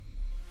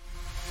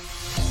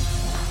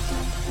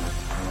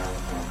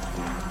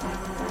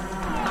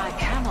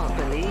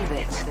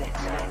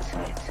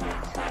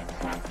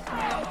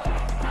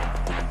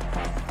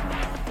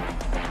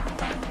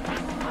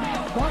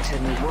What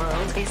in the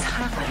world is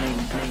happening?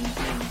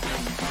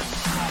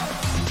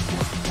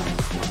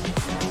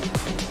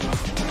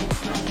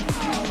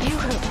 You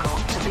have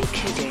got to be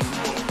kidding.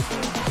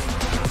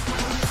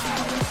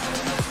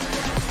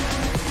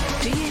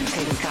 Do you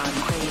think I'm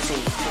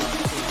crazy?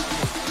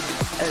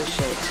 Oh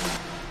shit.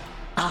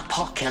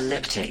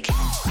 Apocalyptic.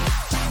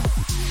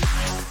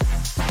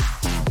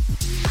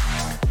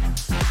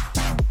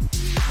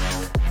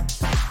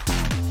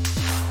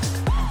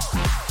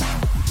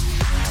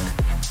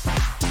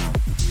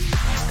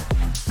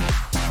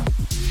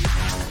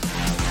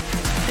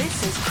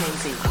 This is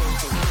crazy.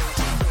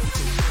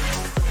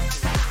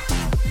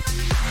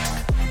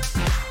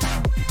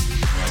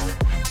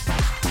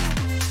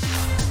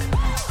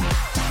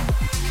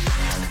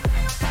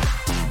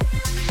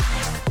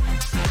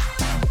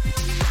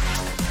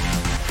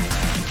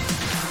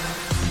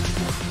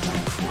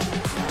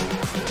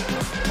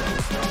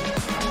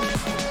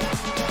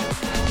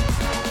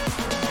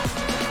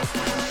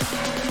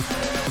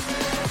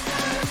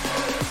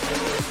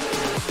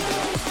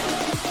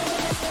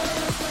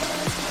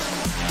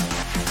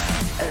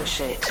 Oh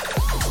shit.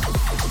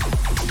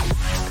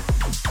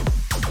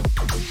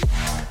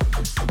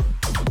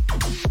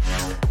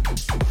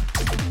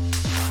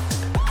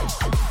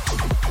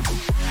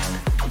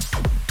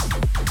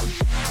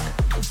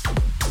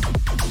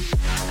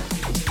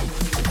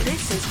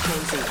 This is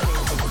crazy.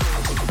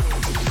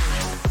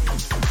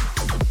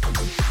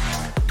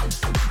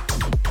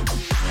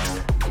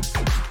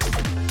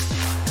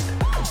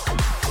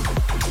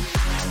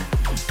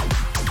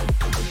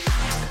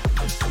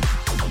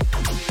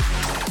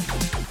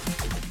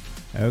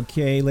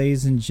 Okay,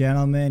 ladies and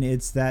gentlemen,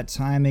 it's that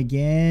time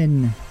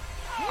again.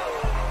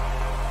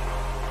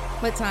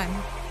 What time?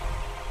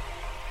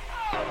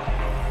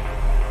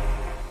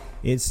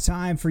 It's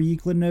time for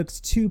Euclid Notes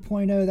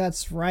 2.0.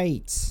 That's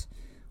right.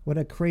 What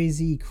a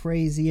crazy,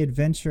 crazy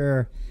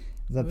adventure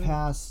the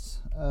past,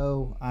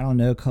 I don't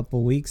know,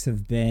 couple weeks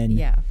have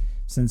been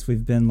since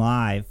we've been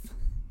live.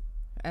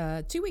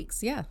 2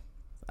 weeks, yeah.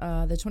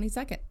 The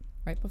 22nd,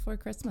 right before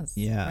Christmas.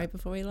 Yeah. Right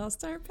before we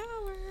lost our power.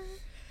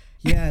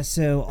 Yeah,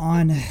 so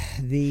on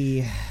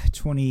the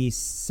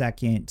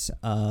 22nd,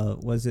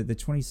 was it the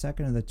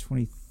 22nd or the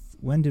 20th?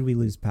 When did we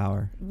lose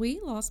power? We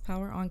lost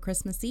power on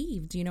Christmas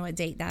Eve. Do you know what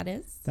date that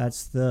is?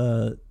 That's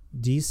the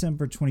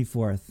December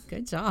 24th.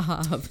 Good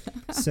job.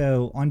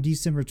 So on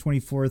December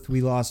 24th, we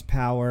lost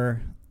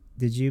power.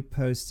 Did you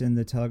post in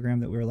the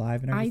Telegram that we were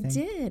live and I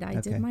everything? did. I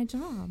did my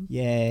job.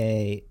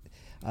 Yay.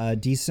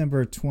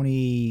 December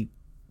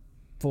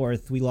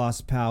 24th, we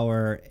lost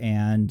power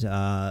and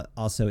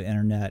also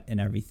internet and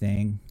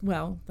everything.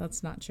 Well,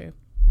 that's not true.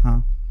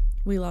 Huh?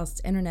 We lost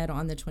internet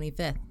on the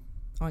 25th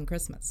on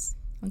Christmas.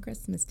 On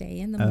Christmas Day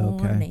in the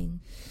morning.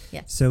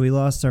 Yes. So we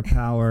lost our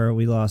power,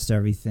 we lost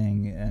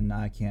everything, and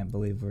I can't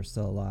believe we're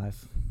still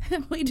alive.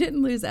 We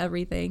didn't lose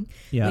everything.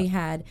 Yeah. We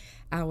had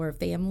our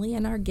family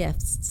and our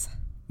gifts.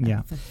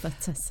 Yeah.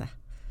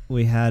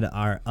 We had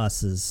our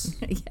us's.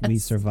 Yes. We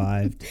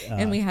survived.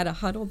 And we had to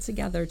huddle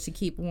together to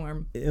keep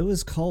warm. It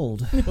was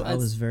cold. It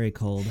was very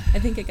cold. I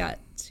think it got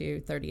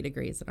to 30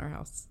 degrees in our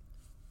house.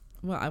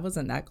 Well, I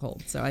wasn't that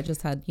cold, so I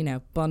just had,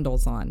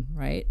 bundles on,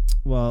 right?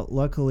 Well,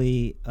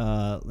 luckily,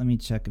 let me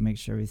check and make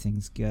sure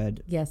everything's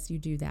good. Yes, you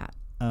do that.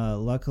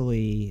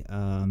 Luckily,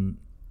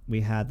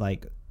 we had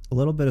like a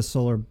little bit of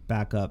solar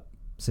backup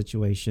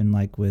situation,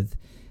 like with,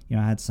 I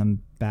had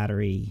some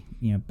battery,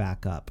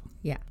 backup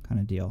Yeah.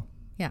 kind of deal.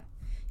 Yeah.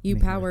 You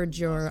powered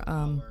your,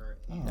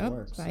 it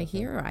works. I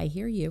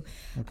hear you.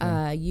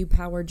 Okay. You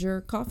powered your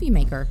coffee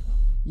maker.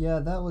 Yeah,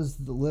 that was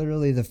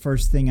literally the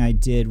first thing I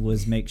did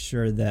was make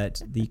sure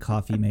that the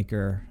coffee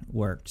maker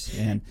worked.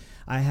 And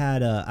I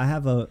have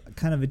a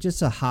kind of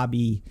just a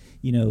hobby,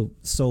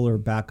 solar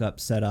backup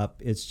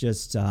setup. It's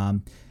just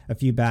a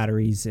few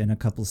batteries and a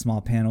couple of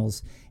small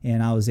panels,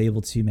 and I was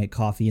able to make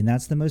coffee. And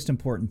that's the most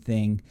important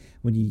thing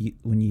when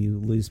you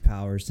lose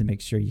power, is to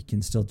make sure you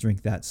can still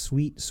drink that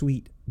sweet,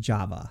 sweet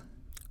Java.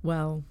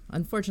 Well,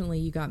 unfortunately,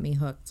 you got me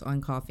hooked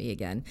on coffee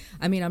again.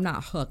 I mean, I'm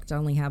not hooked. I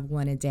only have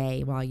one a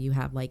day while you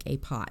have like a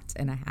pot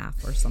and a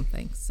half or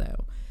something.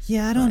 So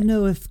yeah, I don't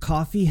know if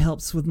coffee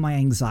helps with my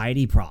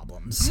anxiety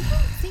problems. I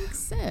don't think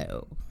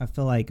so. I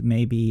feel like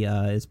maybe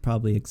it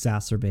probably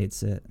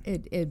exacerbates it.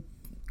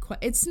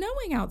 It's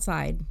snowing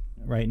outside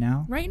Right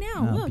now? right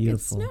now. Oh, Look,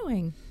 beautiful. it's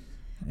snowing.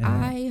 Yeah.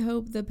 I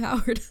hope the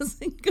power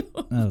doesn't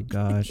go. Oh,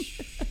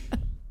 gosh.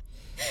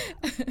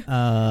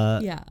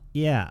 Yeah.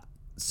 Yeah.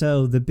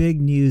 So the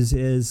big news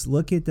is,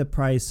 look at the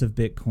price of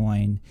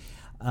Bitcoin.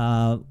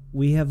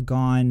 We have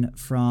gone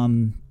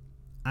from,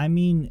 I don't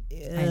know.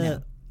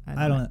 I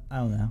don't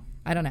know.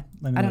 Let me I don't know.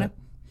 look.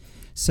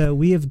 So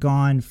we have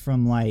gone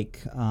from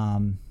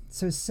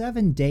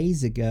 7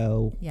 days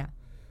ago, Yeah.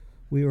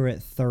 we were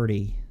at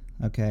 30.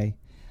 Okay.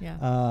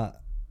 Yeah.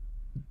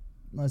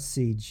 Let's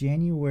see,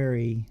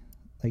 January,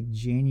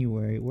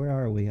 where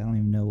are we? I don't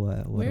even know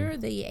what. We're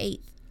the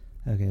 8th.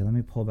 Okay, let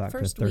me pull back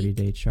First the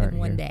 30-day week chart in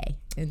one here. day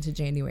into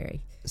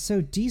January.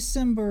 So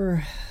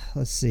December,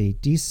 let's see,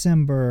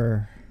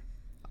 December,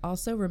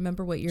 Also,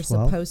 remember what you're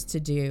 12? supposed to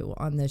do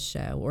on this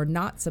show, or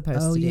not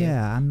supposed to do.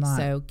 Yeah, I'm not.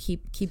 So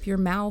keep your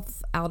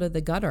mouth out of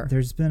the gutter.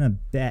 There's been a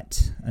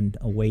bet and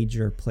a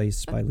wager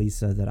placed by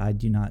Lisa that I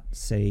do not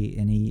say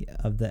any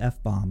of the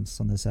F-bombs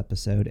on this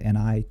episode, and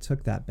I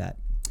took that bet.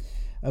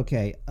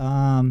 Okay,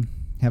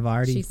 have I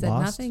already She said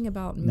lost? nothing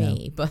about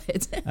me,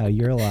 but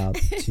You're allowed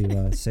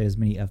to say as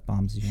many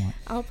F-bombs as you want.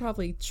 I'll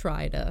probably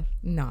try to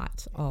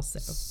not also.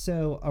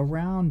 So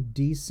around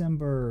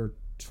December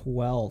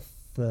 12th,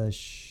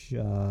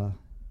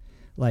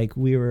 like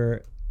we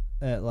were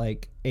at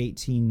like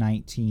 18,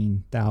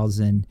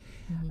 19,000,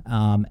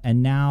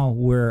 and now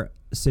we're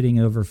sitting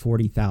over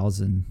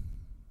 40,000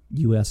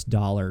 US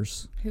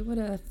dollars Who would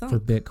have thought? for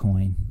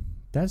Bitcoin.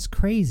 That's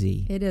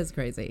crazy. It is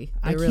crazy.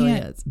 I really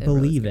can't is.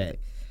 believe really is it.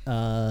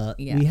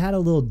 Yeah. We had a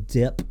little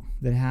dip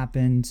that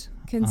happened.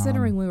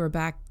 Considering we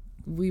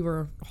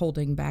were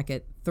holding back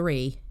at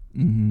 3.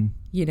 You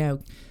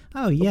know,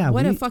 Oh yeah,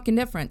 what a fucking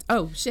difference.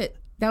 Oh shit,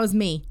 that was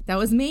me. That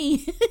was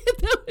me.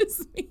 That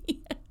was me.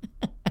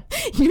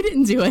 You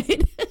didn't do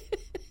it.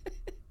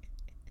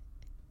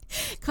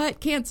 Cut,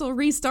 cancel,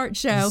 restart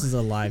show. This is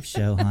a live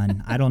show,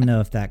 hon. I don't know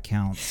if that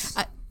counts.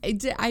 I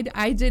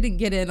didn't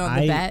get in on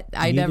the bet.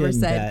 I you never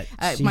didn't said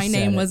bet. She my said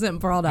name it. wasn't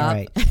brought All up.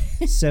 right.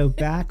 So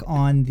back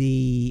on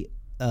the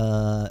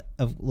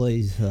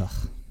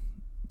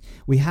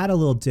we had a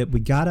little dip. We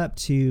got up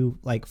to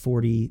like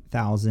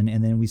 40,000,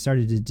 and then we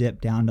started to dip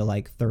down to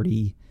like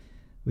 30.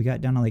 We got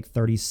down to like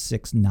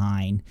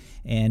 36.9,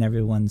 and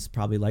everyone's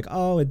probably like,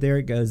 "Oh, there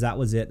it goes. That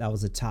was it. That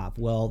was the top."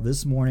 Well,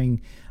 this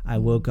morning I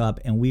woke up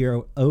and we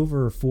are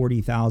over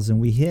 40,000.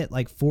 We hit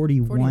like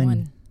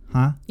 41.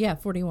 Huh? Yeah,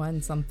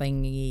 41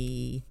 something.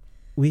 We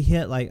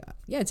hit like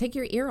Yeah, take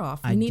your ear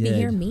off. You I need did. to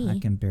hear me. I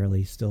can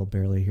still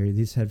barely hear you.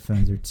 These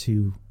headphones are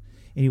too.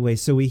 Anyway,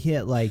 so we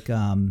hit like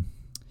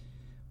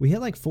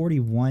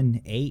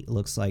 41.8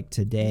 looks like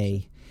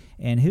today,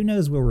 and who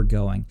knows where we're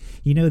going.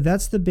 You know,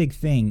 that's the big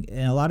thing,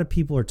 and a lot of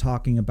people are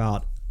talking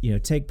about, you know,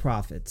 take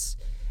profits.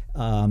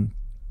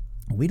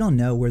 We don't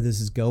know where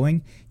this is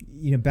going.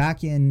 You know,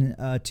 back in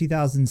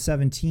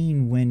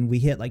 2017 when we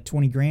hit like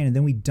 20 grand, and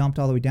then we dumped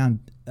all the way down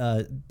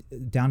to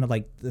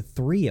like the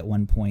 3 at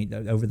one point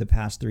over the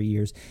past 3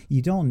 years.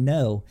 You don't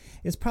know.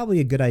 It's probably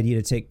a good idea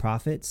to take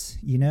profits,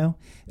 you know,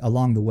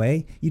 along the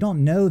way. You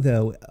don't know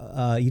though.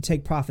 You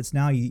take profits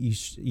now, you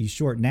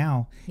short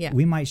now. Yeah.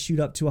 We might shoot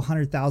up to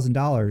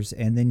 $100,000,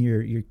 and then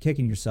you're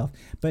kicking yourself.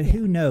 But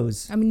who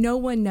knows? I mean, no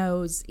one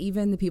knows.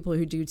 Even the people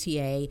who do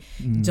TA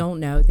don't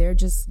know. They're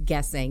just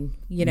guessing.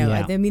 You know,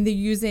 Yeah. I mean, they're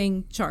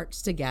using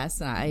charts to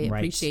guess. And I Right.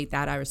 appreciate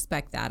that. I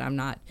respect that. I'm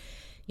not,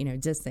 you know,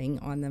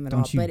 dissing on them at Don't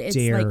all. you But it's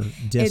dare like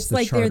diss the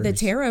they're the charters.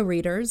 tarot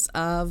readers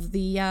of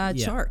the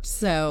chart.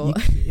 So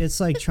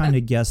It's like trying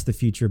to guess the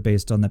future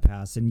based on the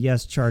past. And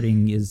yes,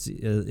 charting is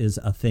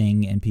a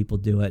thing and people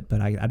do it,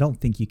 but I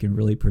don't think you can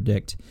really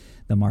predict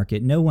the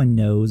market. No one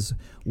knows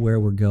where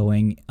we're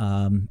going.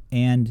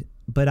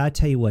 But I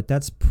tell you what,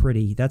 that's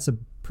a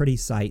pretty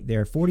sight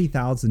there.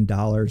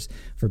 $40,000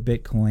 for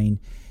Bitcoin.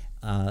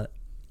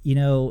 You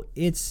know,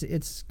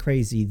 it's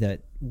crazy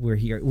that we're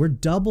here. We're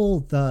double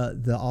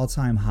the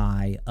all-time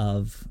high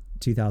of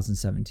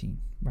 2017,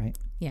 right?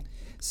 yeah.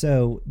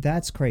 So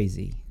that's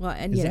crazy. Well,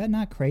 and Is you know, that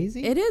not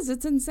crazy? it is.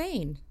 It's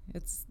insane.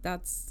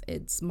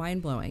 It's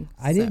mind blowing.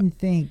 I didn't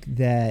think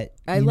that.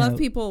 I you love know,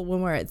 people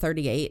when we're at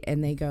 38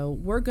 and they go,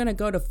 "We're gonna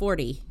go to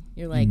 40."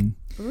 You're like,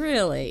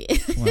 really?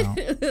 Well,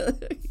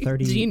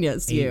 30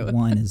 Genius, you.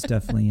 1 is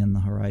definitely in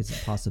the horizon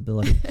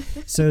possibility.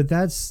 So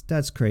that's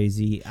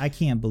crazy. I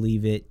can't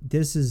believe it.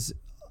 This is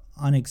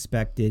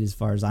unexpected as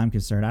far as I'm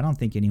concerned. I don't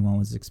think anyone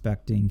was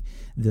expecting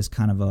this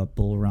kind of a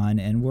bull run,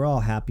 and we're all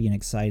happy and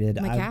excited.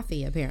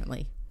 McAfee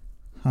apparently.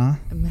 Huh?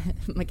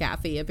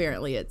 McAfee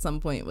apparently at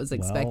some point was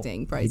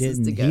expecting Well, prices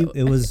he to didn't.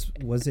 go.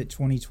 Was it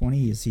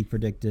 2020? As he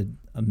predicted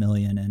 1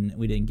 million, and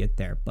we didn't get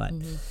there. But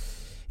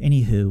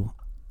anywho,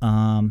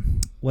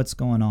 what's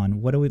going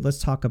on? Let's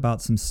talk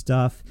about some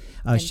stuff.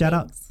 Shout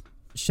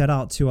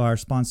out to our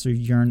sponsor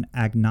Yearn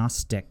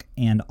Agnostic,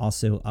 and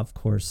also of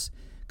course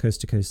Coast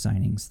to Coast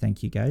Signings.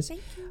 Thank you guys.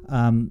 Thank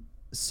you.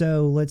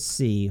 So let's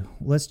see.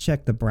 Let's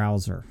check the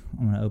browser.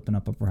 I'm going to open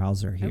up a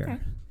browser here. Okay.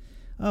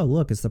 Oh,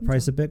 look, it's the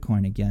price of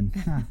Bitcoin again.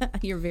 Huh.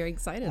 You're very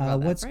excited about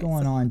that. What's price.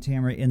 going on,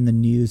 Tamara, in the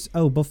news?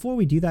 Oh, before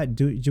we do that,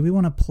 do we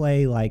want to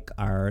play like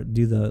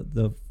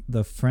the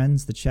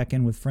friends, the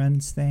check-in with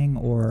friends thing,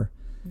 or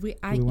We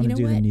wanna you know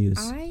do the what? news?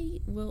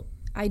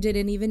 I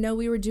didn't even know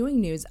we were doing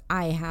news.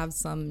 I have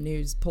some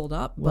news pulled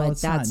up, well, but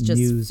it's that's not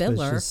just news, but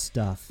filler. it's just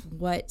stuff.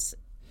 What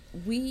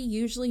we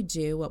usually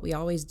do, what we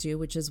always do,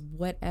 which is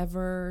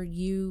whatever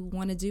you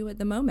want to do at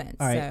the moment.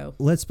 All right,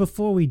 So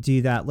before we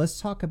do that,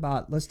 let's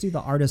do the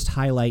artist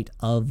highlight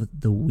of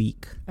the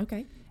week,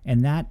 okay,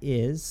 and that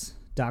is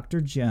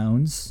Dr.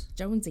 Jones.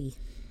 Jonesy.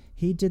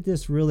 He did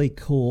this really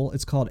cool.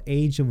 It's called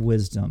Age of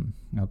Wisdom.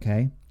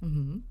 Okay.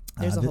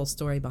 There's a whole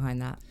story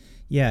behind that.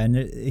 Yeah, and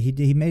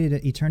he made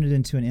it. He turned it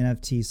into an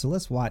NFT. So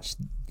let's watch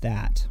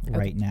that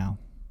right now,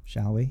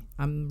 shall we?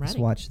 I'm ready. Let's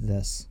watch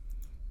this.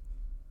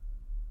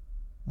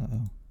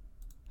 Uh-oh.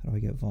 How do I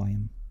get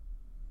volume?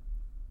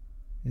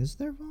 Is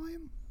there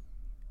volume?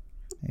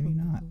 Maybe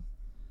not.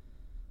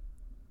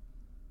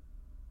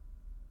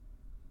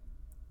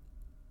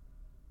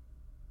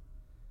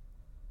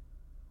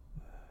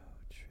 Whoa,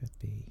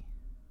 trippy.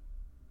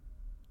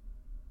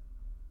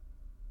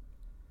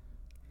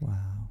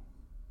 Wow.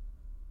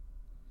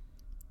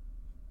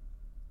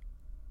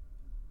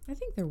 I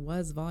think there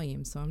was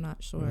volume, so I'm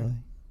not sure. Really?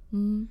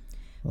 Mm-hmm.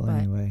 Well, But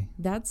anyway.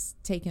 that's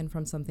taken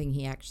from something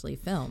he actually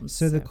filmed.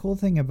 So the cool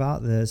thing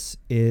about this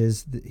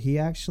is that he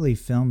actually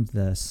filmed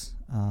this.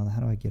 How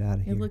do I get out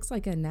of here? It looks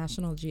like a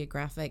National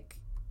Geographic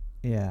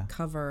Yeah.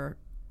 cover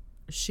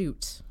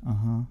shoot,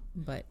 Uh-huh.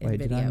 but in Wait,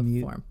 video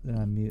form. did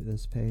I mute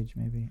this page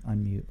maybe?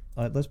 Unmute.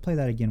 Let's play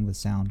that again with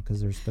sound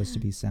because there's supposed to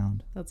be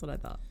sound. That's what I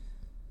thought.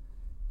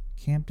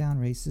 Camp down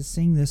racists,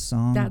 sing this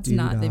song. That's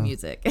not the doo-dah,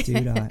 music.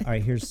 doo-dah. All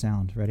right, here's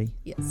sound. Ready?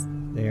 Yes.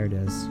 There it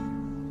is.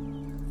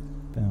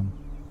 Boom.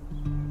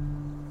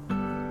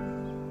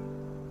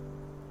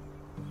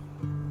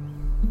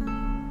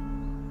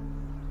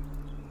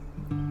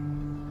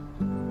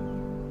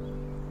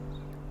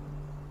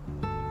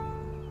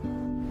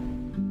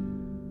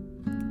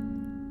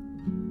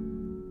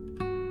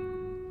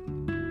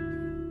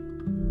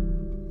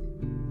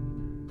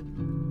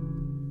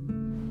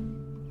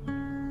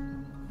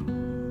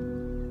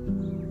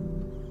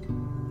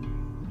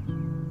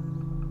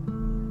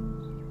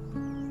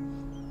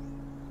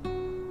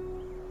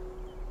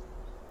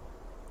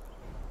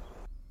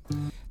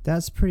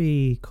 That's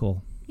pretty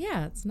cool.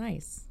 Yeah, it's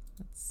nice.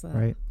 It's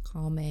Right.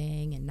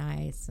 calming and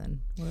nice, and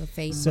what a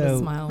face, So, what a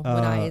smile, what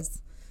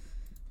eyes.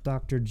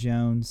 Dr.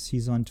 Jones,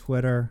 he's on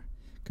Twitter.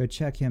 Go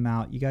check him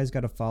out. You guys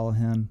got to follow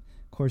him.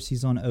 Of course,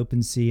 he's on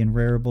OpenSea and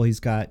Rarible.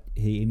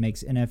 He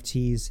makes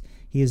NFTs.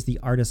 He is the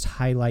artist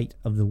highlight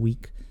of the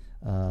week,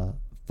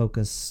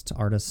 focused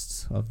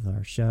artists of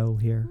our show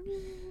here.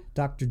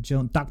 Dr.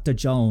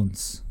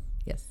 Jones.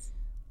 Yes.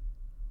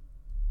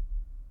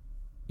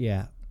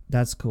 Yeah,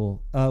 that's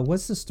cool.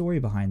 What's the story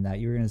behind that?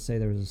 You were going to say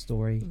there was a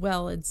story.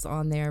 Well, it's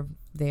on there.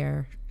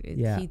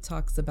 Yeah. He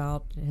talks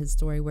about his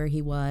story, where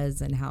he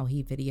was and how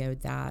he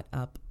videoed that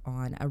up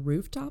on a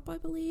rooftop, I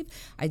believe.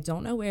 I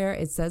don't know where.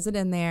 It says it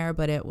in there,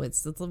 but it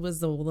was a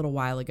little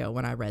while ago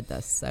when I read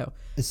this. So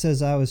It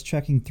says, I was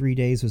trekking 3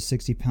 days with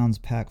 60 pounds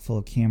packed full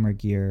of camera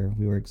gear.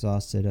 We were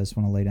exhausted. I just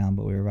want to lay down,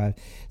 but we arrived.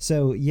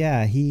 So,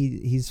 yeah,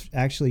 he's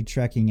actually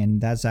trekking, and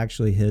that's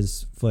actually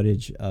his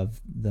footage of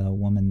the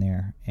woman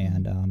there.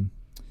 And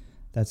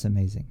that's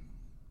amazing.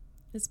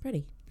 it's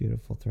pretty.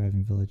 Beautiful,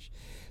 thriving village.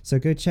 So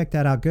go check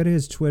that out. Go to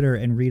his Twitter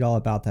and read all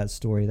about that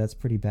story. That's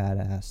pretty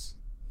badass.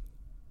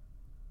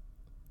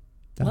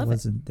 That Love it.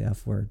 wasn't the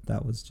F word.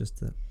 That was just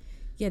the...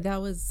 Yeah,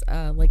 that was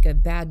like a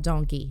bad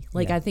donkey.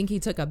 Like, Yeah. I think he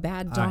took a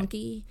bad right.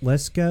 donkey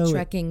Let's go.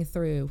 trekking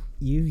through.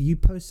 You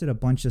posted a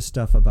bunch of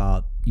stuff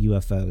about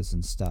UFOs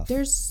and stuff.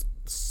 There's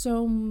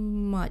so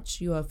much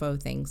UFO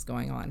things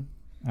going on.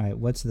 All right,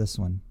 what's this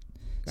one?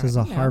 It I says a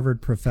don't know.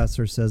 Harvard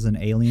professor says an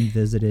alien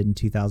visited in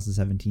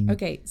 2017.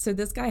 Okay, so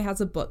this guy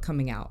has a book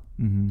coming out.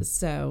 Mm-hmm.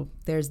 So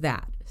there's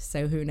that.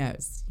 So who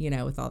knows,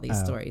 with all these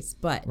stories.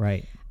 But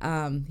Right.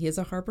 he is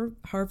a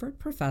Harvard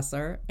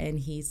professor, and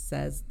he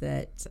says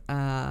that,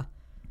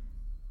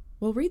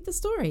 well, read the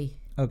story.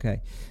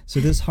 Okay.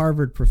 So this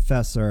Harvard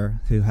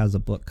professor who has a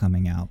book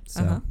coming out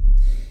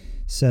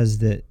says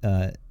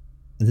that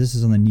this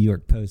is on the New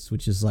York Post,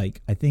 which is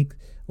like, I think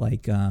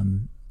like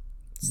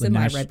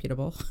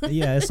Semi-reputable.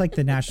 yeah, it's like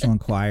the National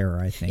Enquirer,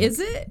 I think. Is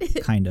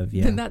it? Kind of,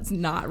 yeah. Then that's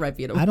not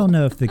reputable. I don't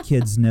know if the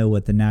kids know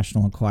what the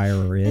National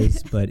Enquirer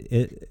is, but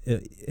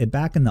it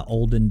back in the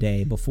olden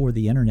day, before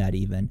the internet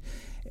even,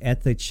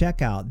 at the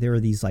checkout there were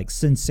these like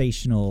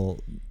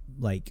sensational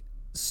like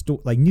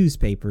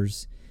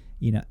newspapers.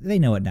 They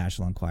know what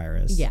National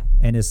Enquirer is. Yeah.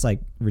 And it's like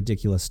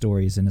ridiculous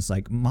stories, and it's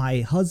like,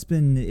 my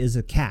husband is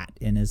a cat,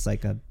 and it's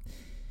like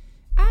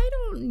I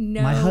don't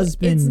know. My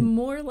husband it's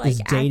more like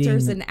is dating,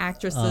 actors and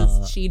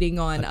actresses cheating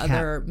on a cat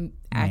other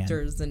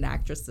actors and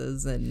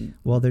actresses, and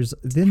well, how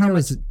there much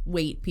was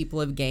weight people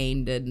have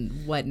gained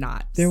and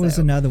whatnot. There was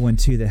another one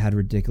too that had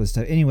ridiculous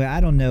stuff. Anyway, I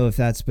don't know if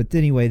that's, but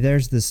anyway,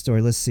 there's this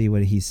story. Let's see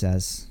what he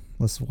says.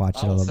 Let's watch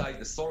it a little bit. outside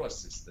the solar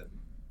system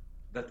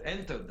that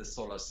entered the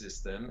solar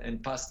system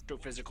and passed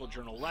Astrophysical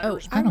Journal Oh,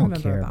 letters. I don't remember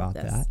care about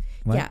about this. that.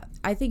 What? Yeah,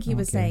 I think he I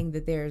was don't care. saying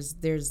that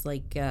there's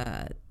like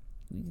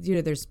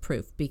there's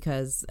proof,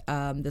 because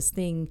this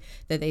thing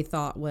that they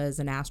thought was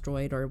an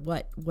asteroid or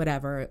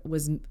whatever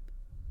was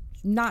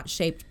not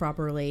shaped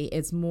properly.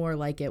 It's more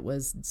like it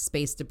was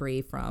space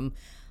debris from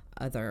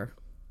other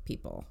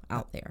people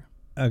out there.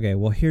 Okay,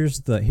 well here's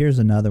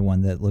another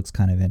one that looks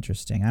kind of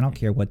interesting. I don't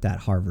care what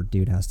that Harvard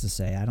dude has to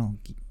say. I don't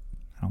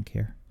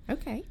care.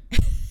 Okay.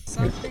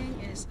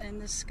 Something is in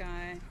the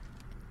sky.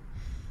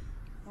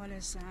 What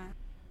is that?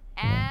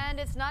 And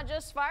it's not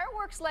just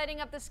fireworks lighting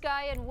up the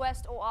sky in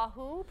West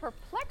Oahu.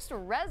 Perplexed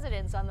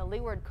residents on the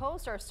Leeward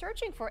Coast are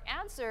searching for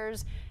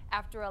answers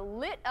after a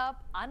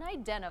lit-up,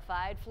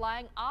 unidentified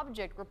flying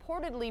object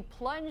reportedly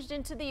plunged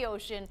into the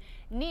ocean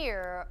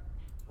near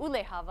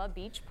Ulehava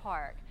Beach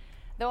Park.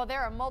 Though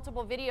there are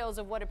multiple videos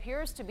of what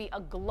appears to be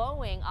a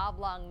glowing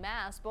oblong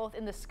mass both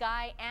in the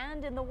sky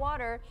and in the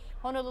water,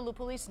 Honolulu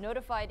police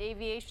notified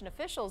aviation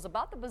officials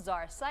about the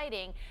bizarre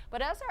sighting.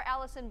 But as our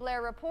Allison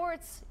Blair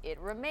reports, it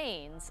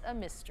remains a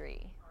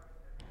mystery.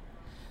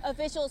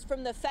 Officials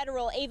from the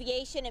Federal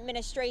Aviation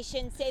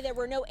Administration say there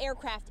were no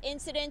aircraft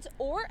incidents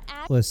or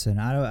Listen,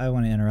 I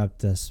want to interrupt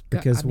this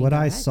because I mean, what go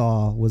I ahead.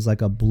 saw was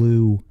like a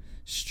blue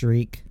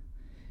streak,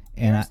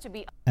 and Appears to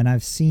be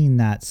I've seen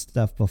that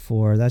stuff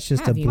before. That's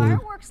just Have a you? blue.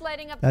 fireworks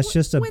lighting up. That's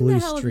just a When blue the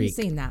hell streak. have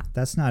you seen that?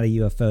 That's not a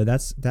UFO.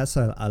 That's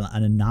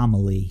an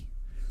anomaly.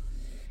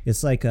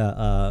 It's like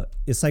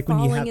it's like when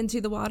you Falling have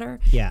into the water.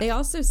 Yeah. They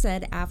also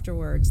said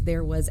afterwards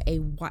there was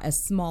a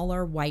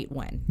smaller white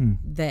one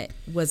that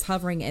was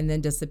hovering and then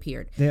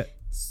disappeared. they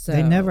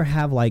So never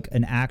have like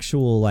an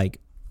actual like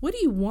What do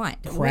you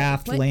want?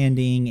 craft What-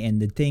 landing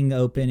and the thing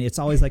open. It's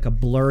always like a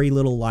blurry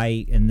little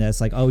light, and that's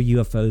like, oh,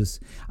 UFOs.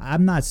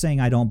 I'm not saying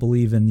I don't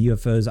believe in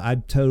UFOs. I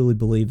totally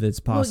believe it's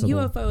possible.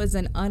 Well, UFO is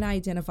an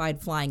unidentified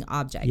flying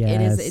object.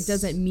 Yes. It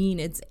doesn't mean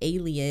it's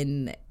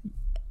alien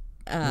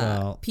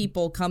Well,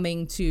 people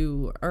coming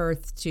to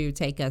Earth to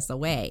take us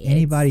away.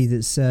 anybody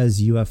that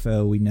says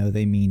UFO, we know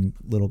they mean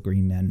little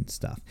green men and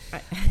stuff.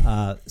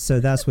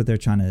 So that's what they're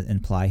trying to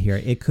imply here.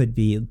 It could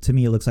be, to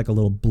me, it looks like a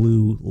little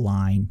blue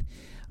line.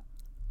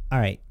 All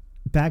right,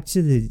 back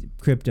to the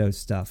crypto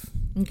stuff.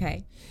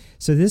 Okay.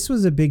 So this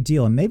was a big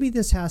deal, and maybe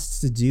this has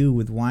to do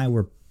with why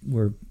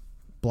we're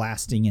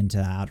blasting into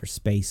outer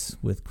space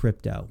with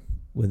crypto,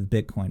 with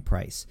Bitcoin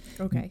price.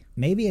 Okay.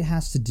 Maybe it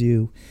has to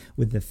do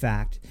with the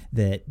fact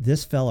that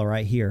this fella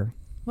right here,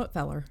 What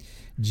feller?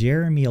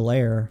 Jeremy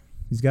Allaire,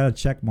 he's got a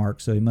check mark,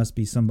 so he must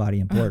be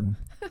somebody important.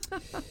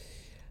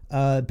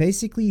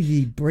 Basically,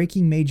 the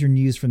breaking major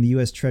news from the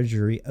U.S.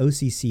 Treasury,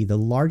 OCC, the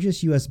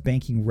largest U.S.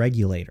 banking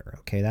regulator.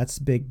 Okay, that's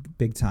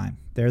big time.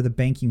 They're the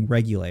banking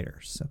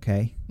regulators.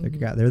 Okay,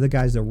 they're the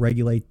guys that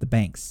regulate the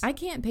banks. I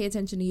can't pay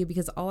attention to you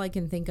because all I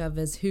can think of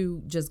is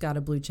who just got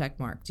a blue check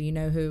mark. Do you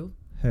know who?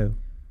 Who?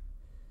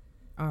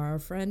 Our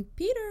friend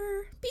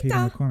Peter. Peter Pita.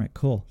 McCormick.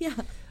 Cool. Yeah.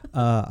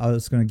 I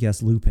was going to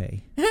guess Lupe.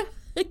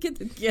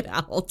 Get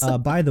out.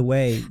 By the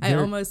way, I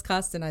almost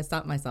cussed and I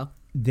stopped myself.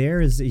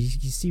 there is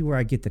you see where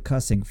I get the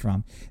cussing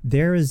from.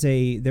 There was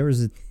a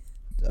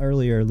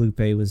earlier Lupe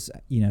was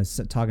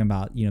talking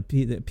about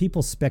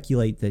people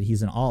speculate that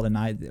he's an alt, and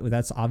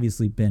that's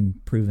obviously been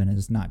proven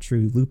as not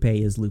true. Lupe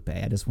is Lupe.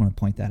 I just want to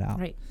point that out.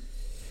 Right.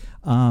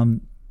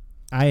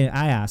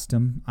 I asked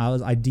him.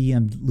 I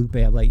DM'd Lupe.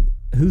 I'm like,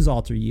 whose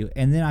alt are you?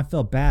 And then I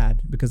felt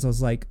bad because I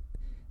was like,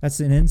 that's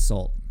an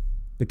insult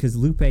because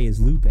Lupe is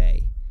Lupe.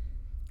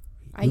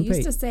 I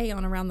used to say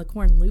on Around the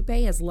Corn, Lupe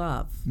is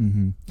love.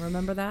 Mm-hmm.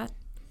 Remember that?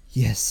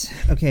 Yes.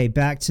 Okay,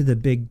 back to the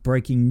big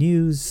breaking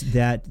news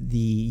that the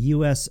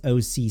U.S.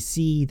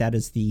 OCC, that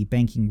is the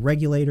banking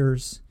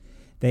regulators,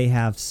 they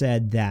have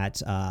said that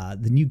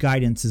the new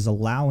guidance is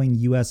allowing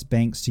U.S.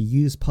 banks to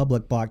use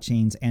public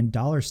blockchains and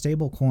dollar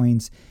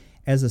stablecoins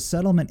as a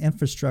settlement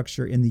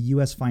infrastructure in the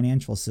U.S.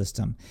 financial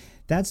system.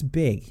 That's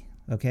big,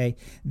 okay?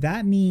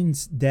 That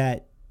means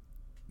that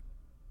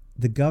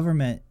the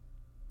government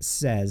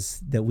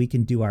says that we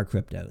can do our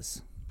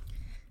cryptos.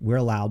 We're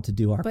allowed to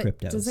do our But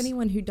cryptos. does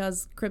anyone who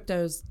does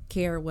cryptos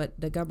care what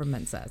the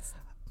government says?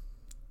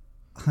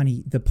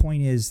 Honey, the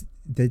point is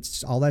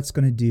that all that's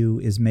going to do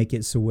is make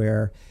it so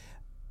where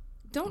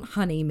Don't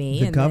honey me.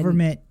 the and then-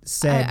 government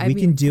said I we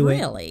mean, can do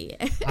really?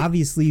 it.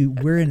 Obviously,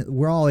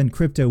 we're all in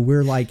crypto.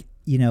 We're like,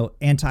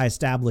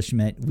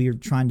 anti-establishment. We're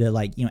trying to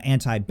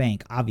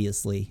anti-bank,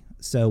 obviously.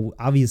 So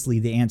obviously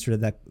the answer to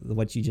that,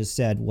 what you just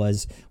said,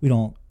 was we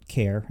don't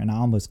care. And I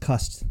almost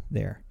cussed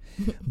there.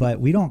 But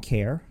we don't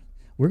care.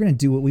 We're going to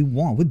do what we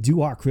want. We'll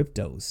do our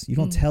cryptos. You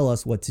don't tell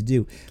us what to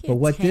do.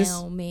 Can't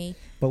tell me.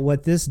 But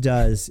what this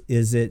does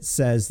is it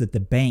says that the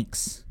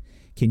banks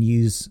can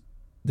use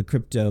the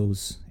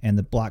cryptos and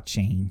the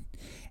blockchain,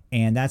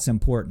 and that's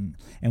important.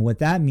 And what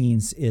that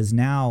means is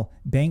now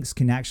banks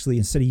can actually,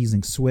 instead of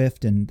using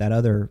SWIFT and that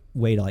other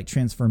way to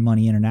transfer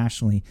money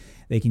internationally,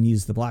 they can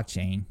use the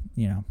blockchain,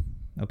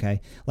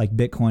 like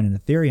Bitcoin and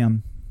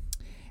Ethereum,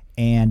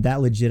 and that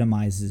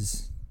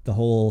legitimizes the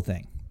whole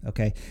thing.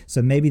 Okay,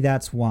 so maybe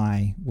that's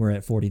why we're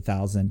at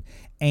 40,000,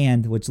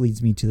 and which leads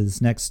me to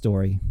this next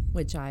story.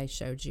 Which I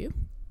showed you.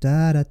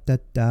 Da da da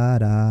da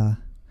da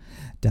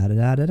da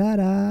da da da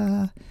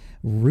da.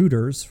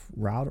 Reuters,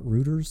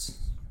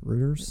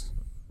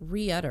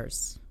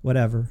 Re-utters.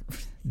 whatever.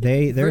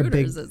 They're a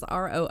big. Reuters is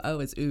R-O-O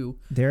is ooh.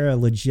 They're a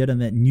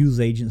legitimate news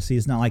agency.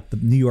 It's not like the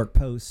New York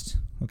Post.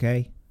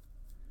 Okay,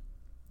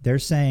 they're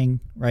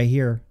saying right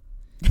here,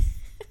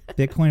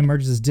 Bitcoin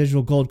emerges as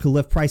digital gold could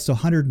lift price to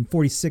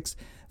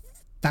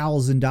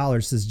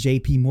 $146,000, says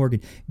J.P. Morgan.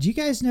 Do you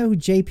guys know who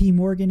J.P.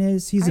 Morgan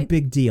is? He's a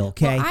big deal.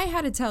 Okay. Well, I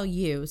had to tell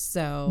you,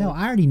 so. No,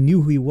 I already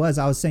knew who he was.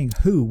 I was saying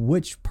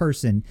which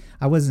person.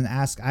 I wasn't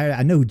asked.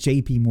 I know who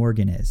J.P.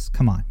 Morgan is.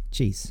 Come on.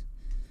 Jeez.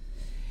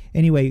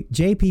 Anyway,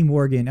 J.P.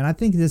 Morgan, and I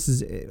think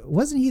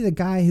wasn't he the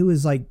guy who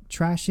was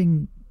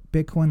trashing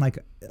Bitcoin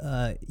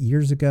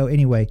years ago?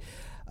 Anyway.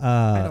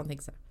 I don't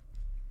think so.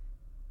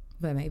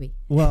 But maybe.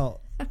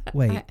 Well,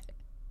 wait.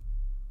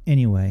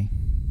 Anyway,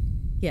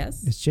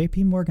 Yes. is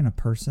JP Morgan a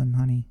person,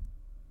 honey?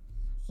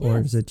 Or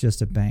Yes. is it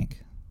just a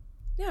bank?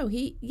 No,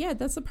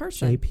 that's a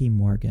person. JP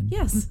Morgan.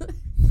 Yes.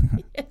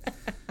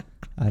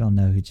 I don't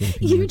know who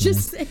JP Morgan You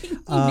just is. saying. You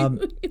knew who he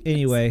was.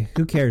 Anyway,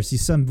 who cares?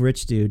 He's some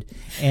rich dude,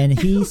 and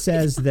he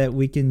says that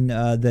we can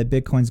that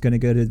Bitcoin's going to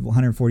go to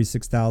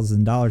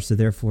 $146,000, so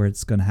therefore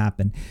it's going to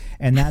happen,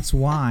 and that's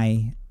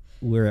why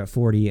we're at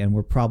 40, and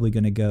we're probably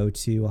going to go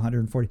to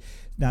 140.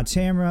 Now,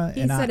 Tamara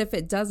He and said I, if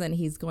it doesn't,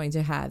 he's going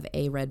to have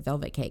a red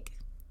velvet cake.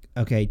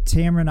 okay,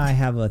 Tamara and I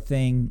have a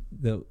thing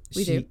that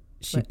We do.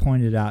 she What?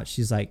 pointed out.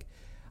 She's like,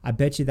 I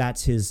bet you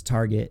that's his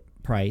target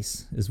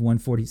price is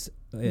 140.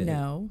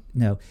 No,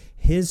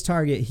 his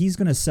target, he's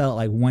going to sell at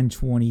like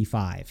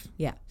 125.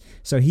 Yeah.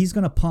 So he's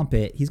going to pump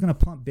it. He's going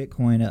to pump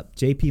Bitcoin up.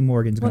 JP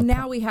Morgan's Well, going to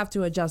now we have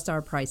to adjust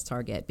our price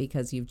target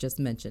because you've just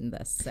mentioned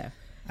this. So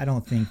I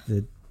don't think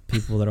that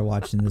people that are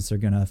watching this are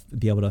going to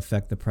be able to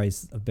affect the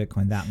price of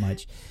Bitcoin that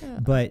much.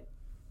 But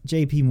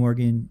JP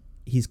Morgan,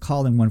 he's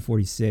calling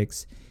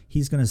 146.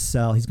 He's going to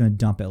sell. He's going to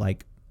dump it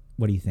like,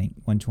 what do you think?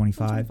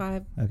 125?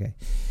 125. Okay.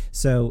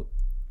 So,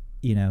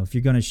 if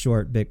you're going to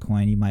short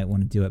Bitcoin, you might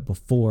want to do it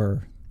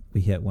before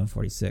we hit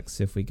 146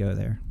 if we go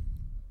there.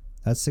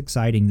 That's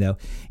exciting, though.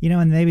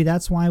 And maybe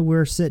that's why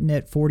we're sitting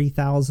at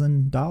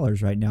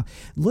 $40,000 right now.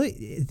 Look,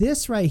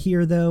 this right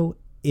here, though,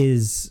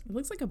 is it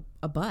looks like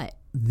a butt.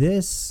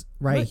 this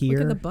right here.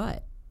 Look at the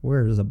butt.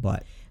 Where is a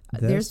butt?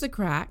 There's This? the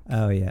crack.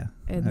 Oh, yeah.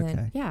 And okay.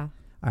 then, yeah.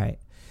 All right.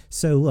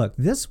 So, look,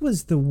 this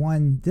was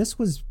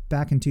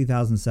back in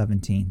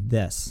 2017.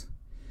 This.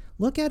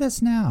 Look at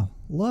us now.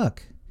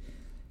 Look.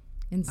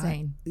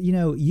 Insane.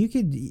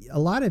 A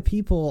lot of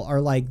people are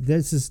like,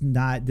 this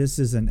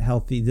isn't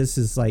healthy. This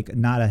is like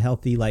not a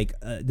healthy,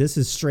 this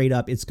is straight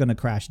up, it's going to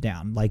crash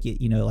down like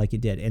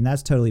it did. And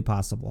that's totally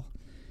possible.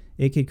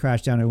 It could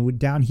crash down. And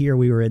down here,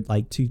 we were at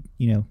like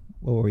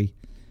what were we?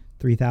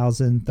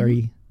 3,000,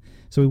 30.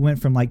 So we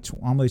went from like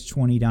almost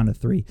 20 down to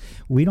 3.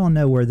 We don't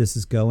know where this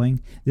is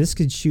going. This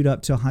could shoot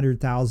up to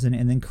 100,000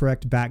 and then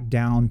correct back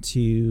down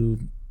to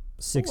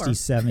 60,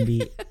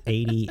 70,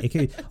 80. It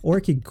could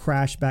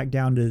crash back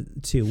down to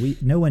 2.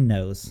 No one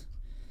knows.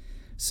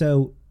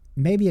 So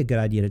maybe a good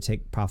idea to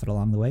take profit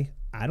along the way.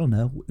 I don't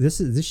know.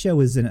 This show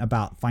isn't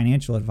about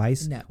financial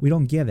advice. No. We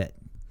don't give it.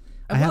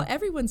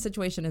 Everyone's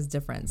situation is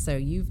different, so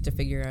you have to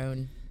figure your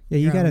own. Yeah,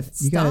 you gotta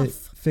stuff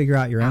figure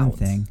out your own out.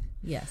 thing.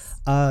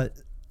 Yes.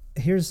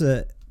 Here's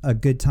a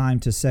good time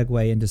to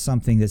segue into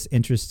something that's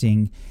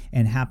interesting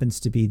and happens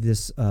to be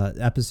this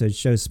episode's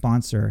show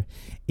sponsor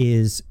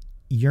is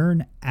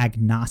Yearn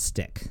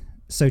Agnostic.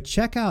 So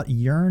check out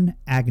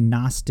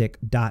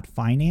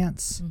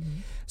yearnagnostic.finance. Mm-hmm.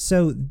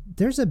 So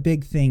there's a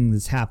big thing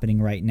that's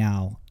happening right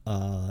now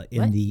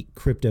in What? the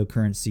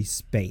cryptocurrency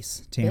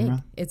space.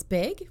 Tamara? Big? It's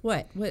big?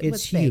 What It's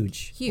what's big?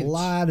 huge. Huge. A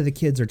lot of the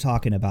kids are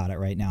talking about it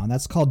right now, and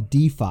that's called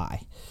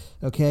DeFi.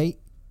 Okay?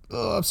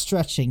 Oh, I'm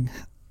stretching.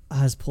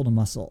 I just pulled a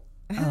muscle.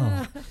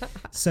 Oh.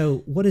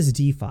 So what is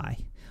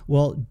DeFi?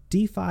 Well,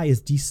 DeFi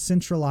is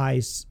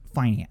decentralized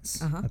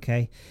finance.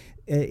 Okay?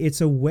 It's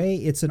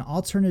an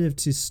alternative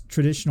to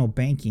traditional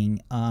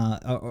banking,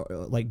 or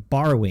like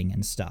borrowing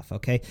and stuff.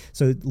 Okay?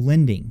 So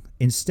lending.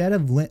 Instead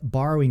of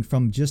borrowing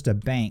from just a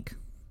bank,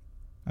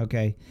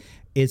 okay,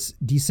 it's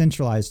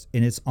decentralized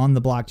and it's on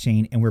the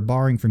blockchain and we're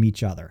borrowing from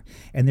each other.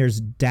 And there's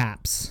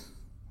dApps.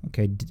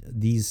 Okay,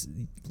 these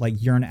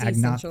like Yearn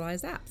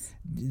Decentralized apps.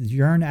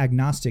 Yearn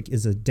Agnostic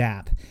is a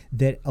dApp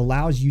that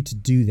allows you to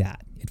do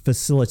that. It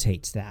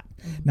facilitates that.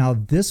 Now,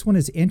 this one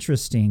is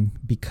interesting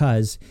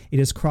because it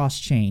is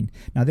cross-chain.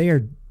 Now,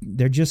 they're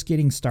just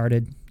getting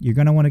started. You're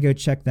going to want to go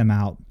check them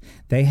out.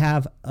 They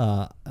have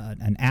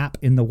an app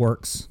in the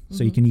works,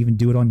 so you can even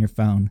do it on your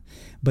phone.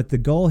 But the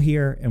goal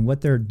here and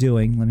what they're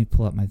doing, let me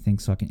pull up my thing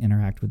so I can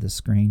interact with the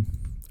screen.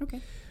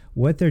 Okay.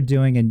 What they're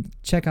doing, and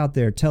check out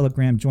their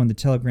Telegram, join the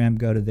Telegram,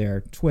 go to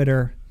their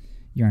Twitter,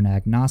 Yearn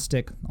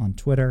Agnostic on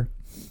Twitter.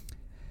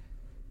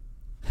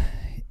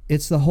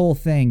 It's the whole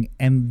thing,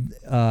 and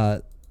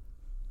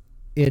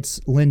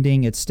it's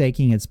lending, it's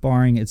staking, it's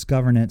borrowing, it's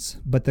governance.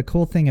 But the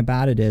cool thing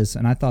about it is,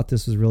 and I thought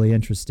this was really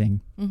interesting,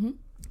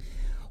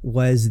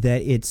 was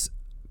that it's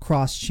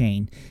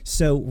cross-chain.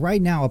 So right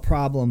now, a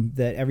problem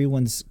that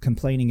everyone's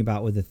complaining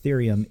about with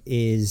Ethereum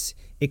is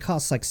it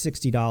costs like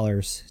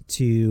 $60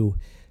 to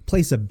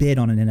place a bid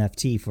on an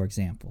NFT, for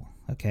example.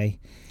 Okay.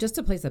 Just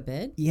to place a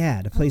bid?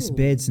 Yeah, to place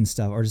bids and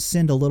stuff, or to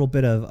send a little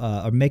bit of,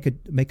 or make a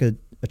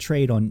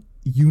trade on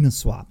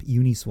Uniswap.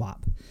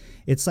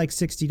 It's like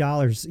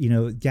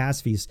 $60,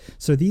 gas fees.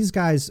 So these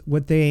guys,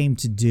 what they aim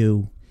to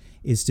do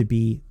is to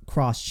be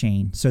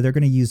cross-chain. So they're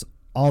going to use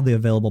all the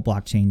available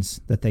blockchains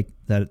that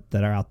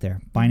are out there: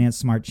 Binance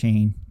Smart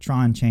Chain,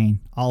 Tron Chain,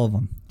 all of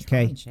them.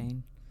 Okay. Tron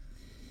Chain.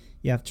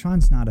 Yeah,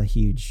 Tron's not a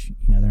huge,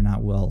 they're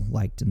not well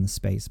liked in the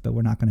space, but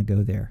we're not going to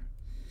go there.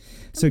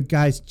 So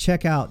guys,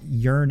 check out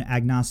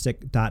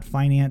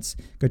yearnagnostic.finance.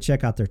 Go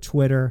check out their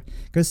Twitter.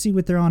 Go see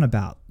what they're on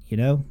about.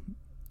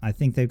 I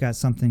think they've got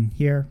something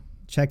here.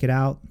 Check it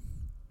out.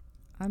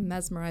 I'm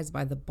mesmerized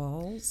by the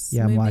balls.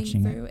 Yeah, I'm moving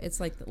watching it. through. It's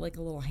like a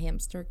little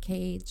hamster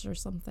cage or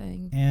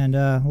something. And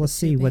we'll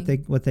see what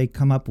they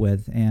come up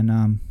with,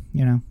 and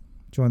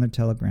join their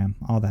Telegram,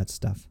 all that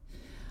stuff.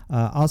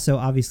 Also,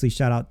 obviously,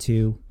 shout out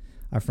to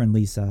our friend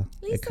Lisa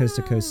at Coast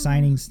to Coast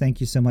Signings.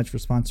 Thank you so much for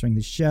sponsoring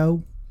the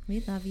show.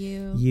 We love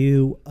you.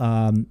 You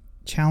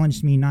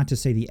challenged me not to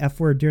say the F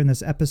word during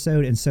this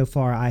episode, and so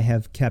far I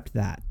have kept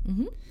that.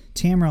 Mm-hmm.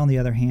 Tamara, on the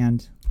other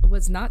hand,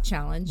 was not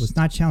challenged,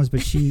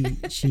 but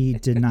she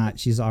did not.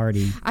 She's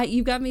already.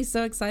 You got me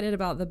so excited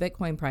about the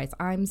Bitcoin price.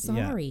 I'm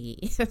sorry.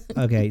 Yeah.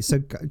 Okay, so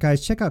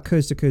guys, check out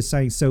Coast to Coast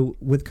Signings. So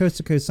with Coast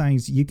to Coast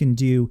Signings, you can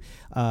do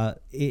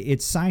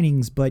it's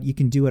signings, but you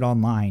can do it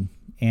online,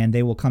 and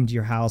they will come to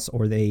your house,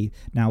 or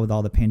now with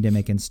all the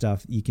pandemic and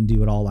stuff, you can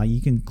do it all.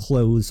 You can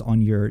close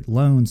on your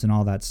loans and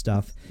all that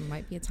stuff. It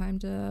might be a time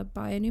to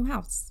buy a new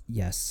house.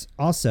 Yes.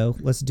 Also,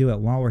 let's do it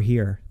while we're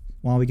here,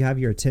 while we have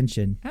your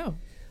attention. Oh.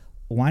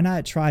 Why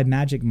not try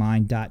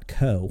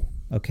magicmind.co?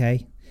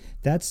 Okay,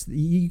 that's,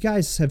 you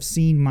guys have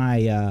seen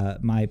my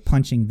my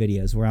punching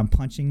videos where I'm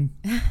punching.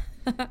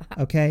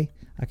 Okay,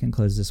 I can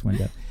close this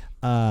window.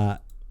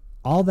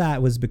 All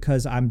that was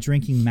because I'm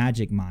drinking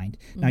Magic Mind.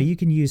 Now you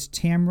can use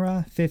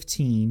Tamara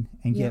 15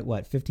 and get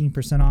what,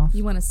 15% off?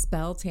 You want to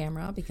spell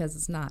Tamara because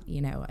it's not,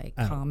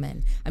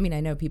 common. I mean,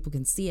 I know people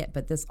can see it,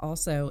 but this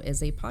also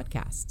is a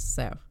podcast,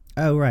 so.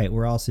 Oh, right.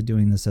 We're also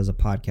doing this as a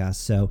podcast.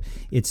 So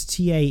it's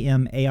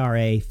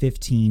TAMARA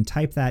 15.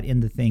 Type that in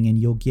the thing and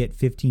you'll get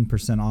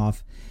 15%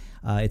 off.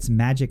 It's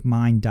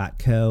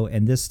magicmind.co.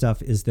 And this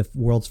stuff is the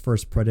world's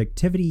first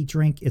productivity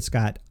drink. It's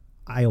got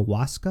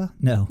ayahuasca.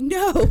 No,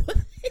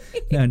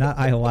 not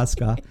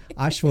ayahuasca.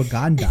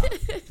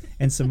 Ashwagandha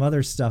and some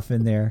other stuff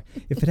in there.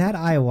 If it had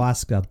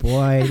ayahuasca,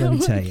 boy, let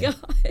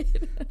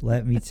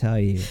me tell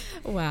you.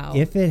 Wow.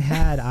 If it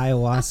had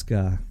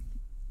ayahuasca,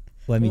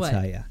 let me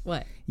tell you.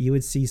 What? You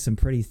would see some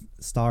pretty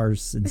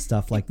stars and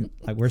stuff like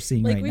we're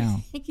seeing right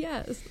now.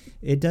 Yes.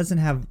 It doesn't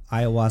have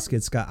ayahuasca.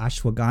 It's got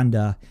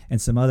ashwagandha and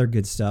some other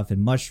good stuff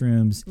and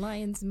mushrooms.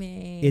 Lion's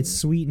mane. It's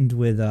sweetened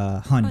with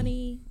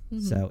honey.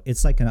 Mm-hmm. So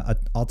it's like an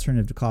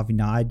alternative to coffee.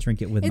 Now I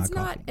drink it with my coffee. It's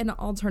not an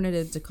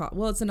alternative to coffee.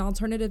 Well, it's an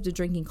alternative to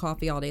drinking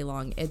coffee all day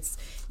long.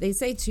 They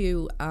say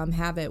to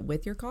have it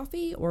with your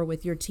coffee or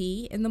with your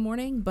tea in the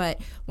morning.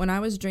 But when I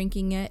was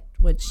drinking it,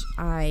 which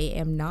I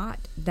am not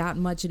that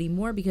much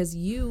anymore because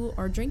you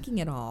are drinking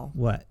it all.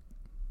 What?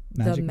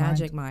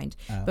 Magic Mind.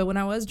 Oh. But when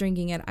I was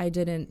drinking it, I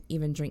didn't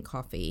even drink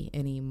coffee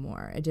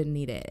anymore. I didn't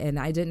need it. And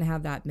I didn't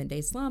have that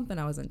midday slump and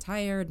I wasn't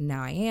tired. And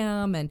now I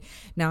am. And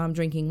now I'm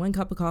drinking 1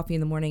 cup of coffee in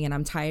the morning and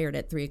I'm tired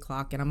at 3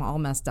 o'clock and I'm all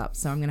messed up.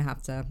 So I'm going to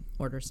have to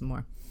order some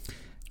more.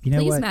 You know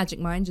Please, what? Magic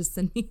Mind, just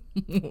send me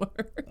more.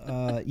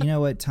 You know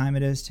what time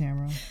it is,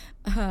 Tamara?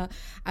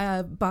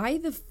 By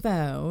the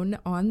phone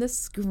on the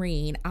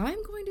screen,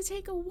 I'm going to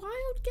take a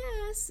wild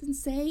guess and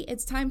say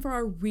it's time for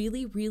our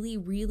really, really,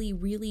 really,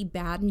 really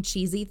bad and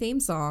cheesy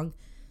theme song.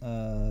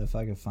 If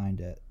I could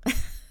find it. I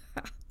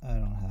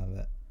don't have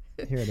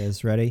it. Here it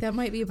is. Ready? That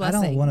might be a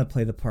blessing. I don't want to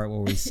play the part where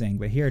we sing,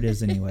 but here it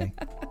is anyway.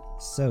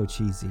 So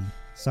cheesy.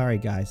 Sorry,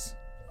 guys.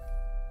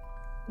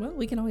 Well,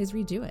 we can always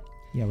redo it.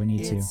 Yeah, we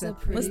need to.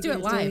 Let's do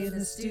it live. In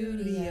the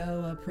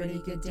studio, a pretty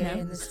good day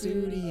in the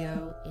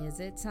studio. Is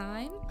it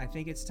time I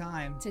think it's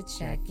time to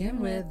check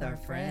in with our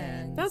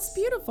friends? That's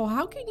beautiful.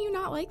 How can you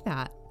not like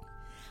that?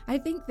 I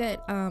think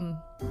that,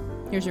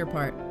 here's your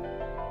part.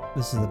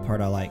 This is the part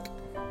I like.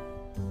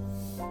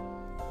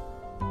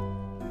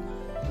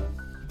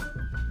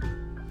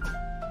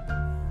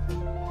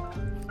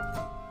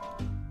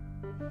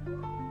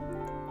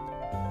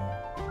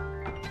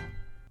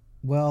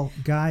 Well,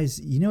 guys,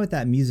 you know what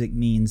that music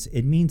means.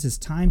 It means it's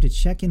time to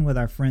check in with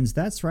our friends.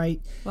 That's right.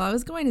 Well, I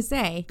was going to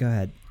say. Go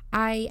ahead.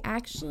 I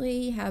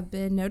actually have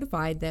been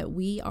notified that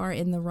we are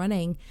in the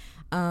running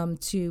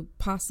to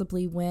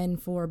possibly win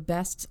for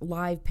Best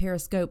Live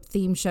Periscope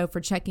Theme Show for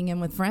Checking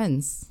In with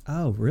Friends.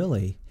 Oh,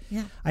 really?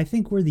 Yeah. I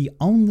think we're the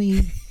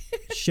only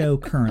show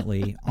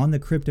currently on the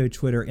crypto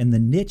Twitter in the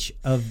niche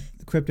of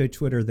crypto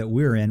Twitter that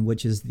we're in,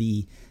 which is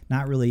the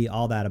not really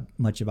all that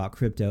much about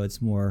crypto.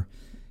 It's more,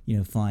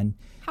 fun.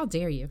 How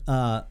dare you?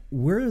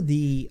 We're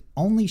the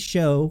only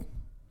show,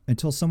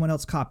 until someone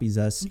else copies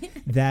us,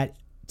 that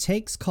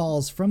takes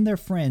calls from their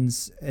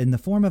friends in the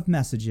form of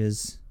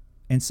messages.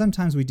 And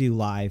sometimes we do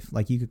live,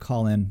 like you could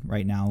call in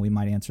right now. We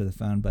might answer the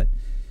phone, but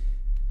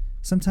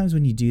sometimes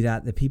when you do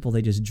that, the people,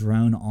 they just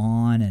drone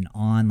on and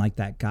on, like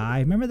that guy.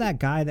 Remember that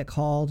guy that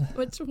called?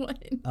 Which one?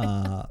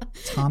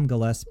 Tom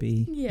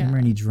Gillespie. Yeah. Remember,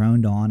 and he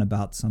droned on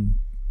about some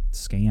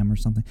scam or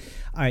something.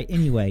 All right,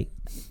 anyway,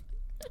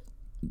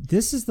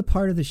 this is the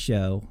part of the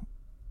show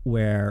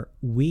where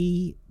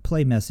we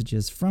play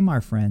messages from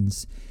our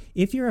friends.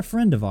 If you're a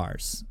friend of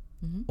ours,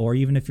 or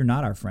even if you're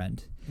not our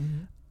friend,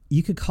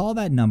 you could call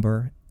that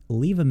number,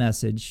 leave a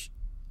message,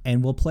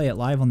 and we'll play it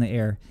live on the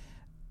air.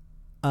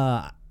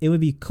 It would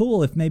be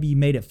cool if maybe you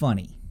made it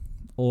funny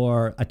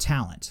or a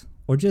talent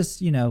or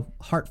just,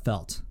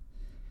 heartfelt.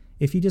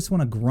 If you just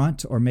want to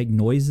grunt or make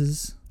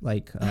noises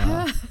like,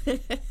 I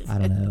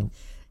don't know,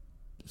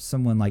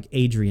 someone like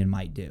Adrian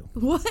might do.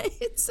 What?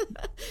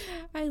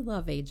 I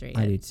love Adrian.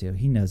 I do too.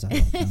 He knows I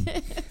love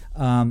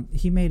him.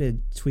 He made a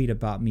tweet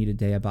about me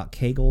today about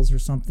Kegels or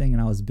something,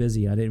 and I was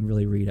busy. I didn't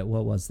really read it.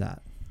 What was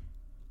that?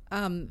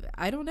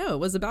 I don't know. It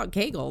was about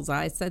Kegels.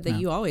 I said that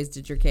you always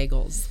did your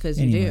Kegels because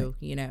you do.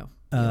 You know,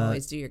 you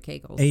always do your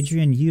Kegels.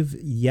 Adrian, you've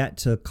yet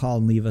to call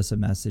and leave us a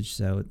message,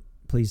 so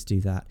please do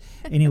that.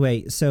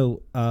 Anyway,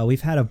 so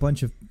we've had a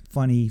bunch of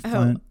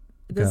fun.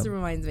 This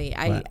reminds me.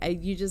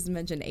 You just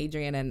mentioned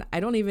Adrian, and I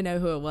don't even know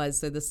who it was,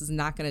 so this is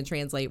not going to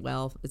translate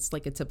well. It's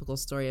like a typical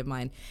story of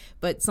mine.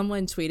 But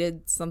someone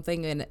tweeted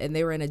something, and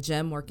they were in a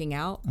gym working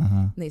out,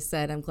 and they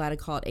said, "I'm glad I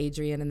caught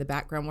Adrian in the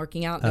background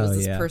working out." And it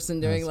was this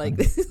person doing like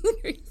this.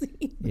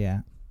 Crazy.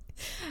 Yeah,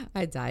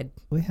 I died.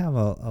 We have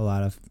a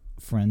lot of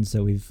friends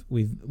that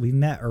we've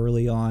met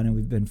early on, and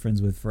we've been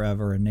friends with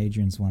forever, and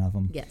Adrian's one of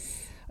them.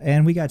 Yes,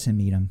 and we got to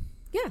meet him.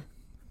 Yeah.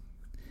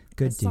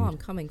 Good I dude. saw him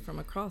coming from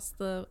across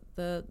the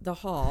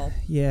hall.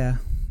 Yeah,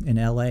 in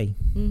L.A.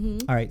 Mm-hmm.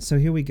 All right, so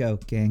here we go,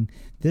 gang.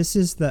 This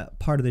is the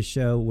part of the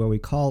show where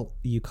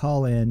you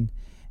call in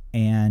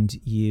and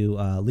you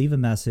leave a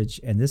message,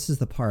 and this is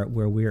the part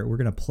where we're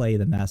going to play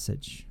the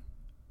message.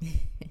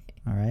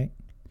 All right?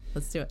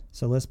 Let's do it.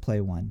 So let's play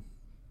one.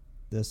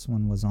 This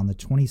one was on the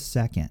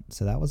 22nd,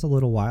 so that was a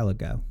little while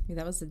ago. Yeah,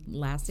 that was the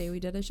last day we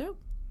did a show.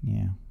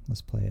 Yeah,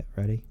 let's play it.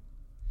 Ready?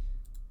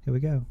 Here we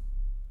go.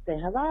 Say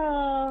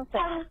hello.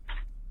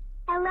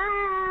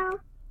 Hello.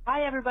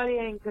 Hi, everybody,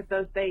 and good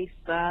those days.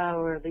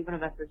 We're leaving a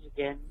message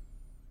again.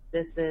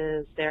 This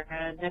is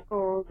Sarah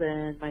Nichols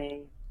and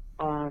my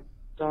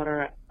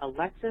daughter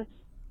Alexis.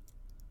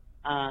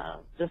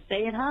 Just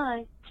saying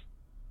hi.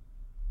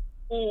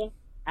 Hey.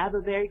 Have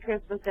a Merry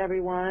Christmas,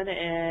 everyone,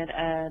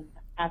 and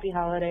Happy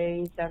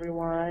Holidays,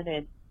 everyone,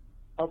 and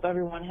hope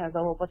everyone has a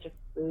whole bunch of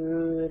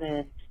food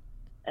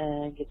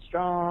and get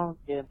strong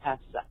and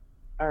passes out.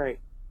 All right.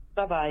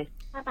 Bye-bye.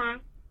 Bye-bye.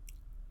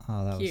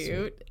 Oh, that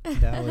Cute. Was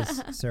sweet. That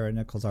was Sarah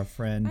Nichols, our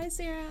friend. Hi,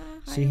 Sarah.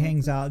 She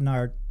hangs out in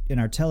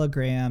our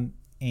Telegram,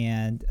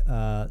 and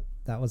that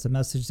was a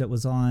message that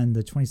was on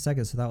the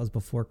 22nd, so that was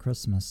before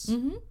Christmas.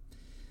 Mm-hmm.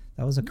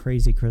 That was a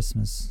crazy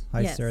Christmas.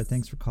 Hi, yes. Sarah.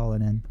 Thanks for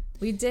calling in.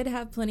 We did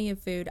have plenty of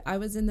food. I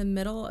was in the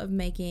middle of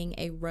making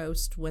a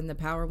roast when the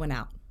power went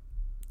out,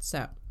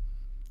 so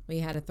we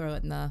had to throw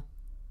it in the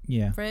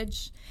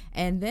fridge.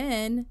 And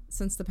then,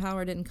 since the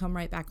power didn't come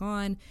right back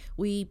on,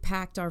 we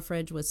packed our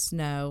fridge with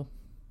snow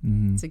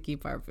to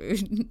keep our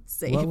food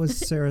safe. What was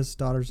Sarah's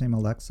daughter's name?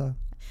 Alexis,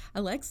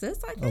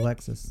 I think.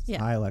 Alexis. Yeah.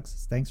 Hi,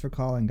 Alexis. Thanks for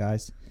calling,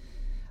 guys.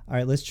 All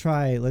right, let's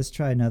try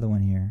another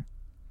one here.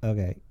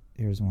 Okay,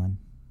 here's one.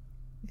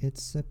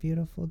 It's a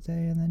beautiful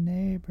day in the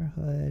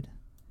neighborhood.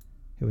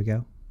 Here we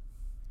go.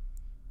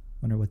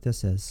 Wonder what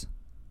this is.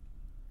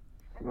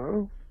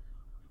 Hello?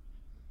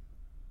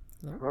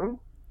 Hello?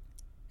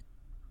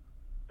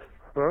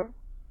 Hello?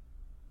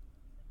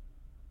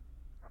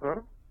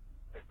 Hello?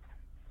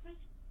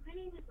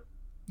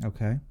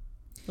 Okay.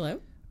 Hello?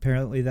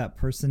 Apparently that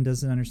person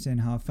doesn't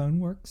understand how a phone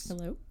works.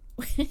 Hello?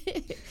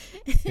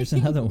 Here's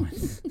another one.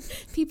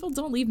 People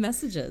don't leave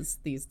messages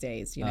these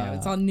days, you know.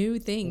 It's a new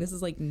thing. This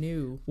is like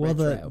new. Well,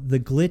 retro.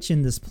 the glitch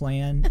in this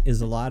plan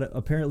is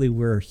apparently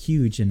we're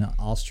huge in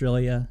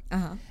Australia.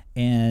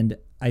 And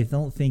I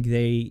don't think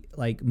they,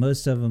 like,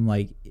 most of them,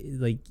 like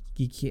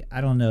you can't,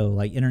 I don't know,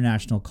 like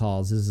international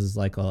calls. This is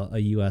like a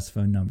U.S.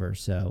 phone number.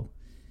 So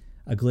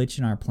a glitch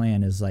in our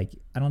plan is like,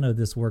 I don't know if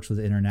this works with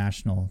our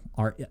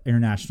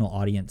international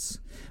audience,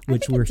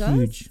 which we're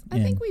huge in.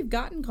 I think we've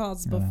gotten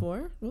calls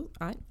before. Well,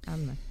 I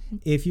don't know.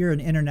 If you're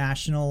an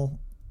international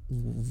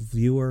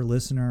viewer,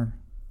 listener,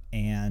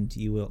 and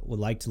you would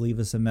like to leave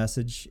us a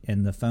message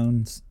and the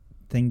phone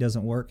thing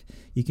doesn't work,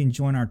 you can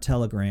join our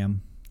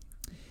Telegram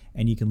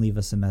and you can leave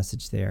us a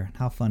message there.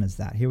 How fun is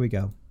that? Here we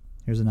go.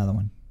 Here's another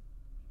one.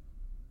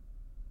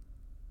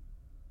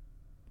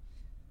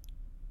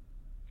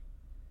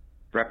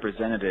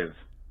 Representative.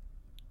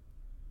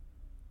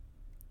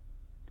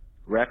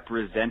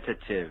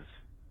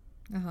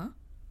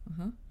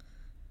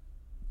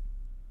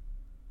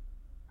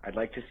 I'd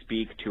like to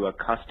speak to a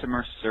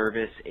customer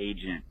service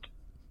agent.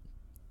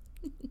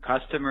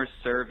 Customer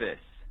service.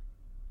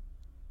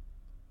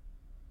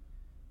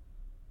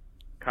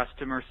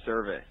 Customer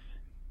service.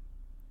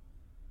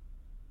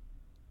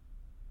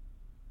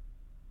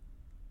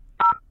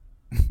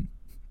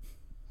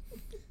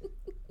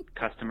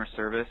 Customer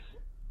service.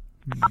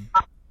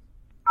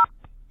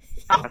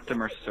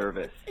 Customer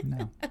service.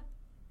 No.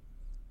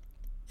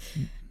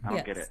 I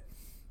don't get it.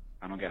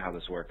 I don't get how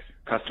this works.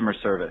 Customer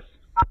service.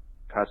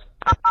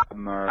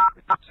 Customer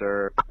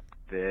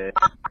service.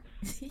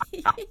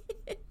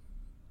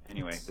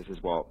 Anyway, this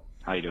is Walt.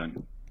 How you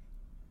doing?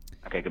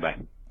 Okay, goodbye.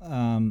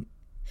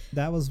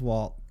 That was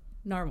Walt.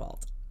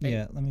 Narwhalt. Right?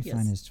 Yeah, let me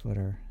find his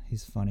Twitter.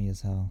 He's funny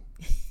as hell.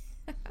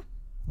 I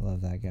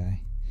love that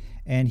guy.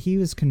 And he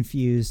was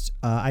confused.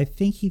 I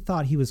think he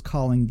thought he was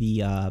calling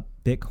the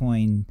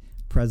Bitcoin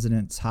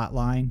president's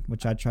hotline,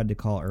 which I tried to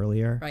call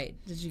earlier. Right.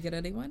 Did you get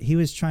anyone? He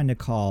was trying to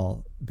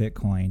call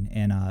Bitcoin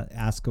and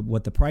ask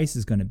what the price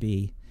is going to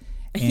be.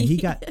 and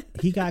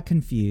he got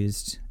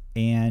confused,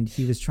 and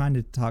he was trying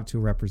to talk to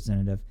a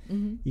representative.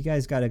 Mm-hmm. You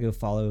guys got to go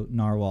follow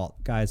Narwhal.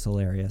 Guy's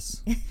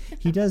hilarious.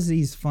 He does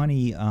these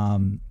funny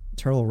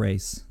turtle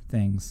race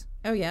things.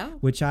 Oh yeah.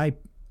 Which I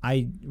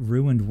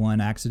ruined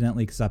one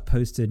accidentally because I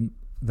posted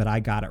that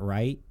I got it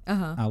right.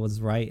 I was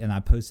right, and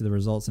I posted the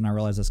results, and I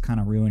realized I was kind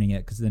of ruining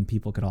it because then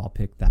people could all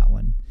pick that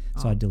one.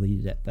 So I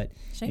deleted it. But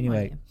Shame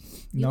anyway, on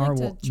you. You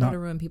like to try to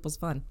ruin people's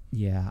fun.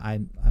 Yeah,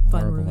 I'm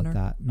Fun horrible ruiner. at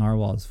that.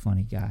 Narwhal is a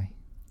funny guy.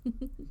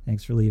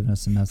 Thanks for leaving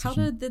us a message. How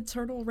did the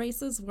turtle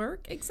races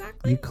work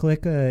exactly? You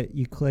click it,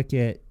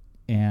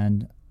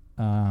 and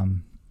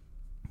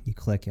you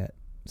click it.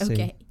 See?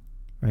 Okay.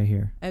 Right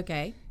here.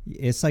 Okay.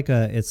 It's like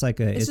a. It's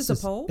just a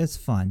poll? It's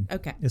fun.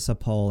 Okay. It's a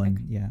poll, and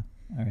yeah.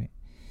 All right.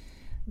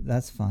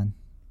 That's fun.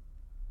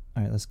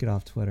 All right, let's get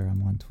off Twitter.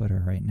 I'm on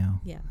Twitter right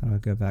now. Yeah. How do I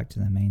go back to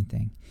the main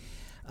thing?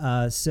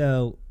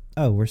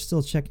 We're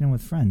still checking in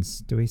with friends.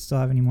 Do we still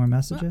have any more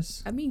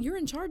messages? Well, I mean, you're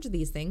in charge of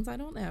these things. I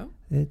don't know.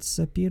 It's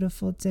a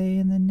beautiful day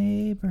in the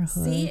neighborhood.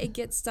 See, it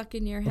gets stuck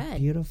in your head. A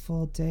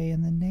beautiful day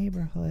in the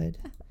neighborhood.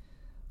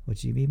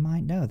 Would you be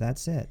mine? No,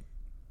 that's it.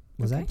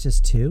 Was that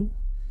just 2?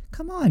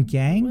 Come on,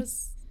 gang. It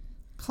was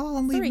Call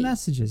and leave 3.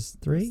 messages.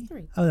 3? It was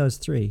 3. Oh, that was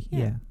 3.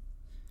 Yeah.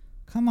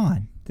 Come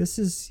on. This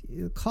is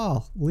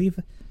call. Leave.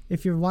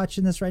 If you're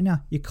watching this right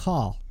now, you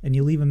call and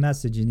you leave a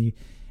message. And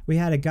we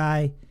had a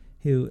guy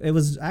who it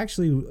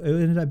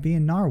ended up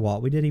being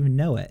Narwhal. We didn't even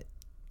know it.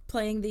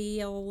 Playing the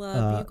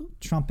bugle?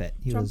 Trumpet.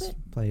 He was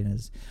Trumpet? playing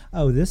his.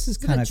 Oh, this is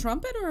kind a of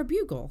trumpet or a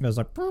bugle? It was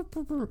like burr,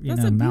 burr, burr,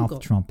 That's a mouth bugle.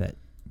 trumpet.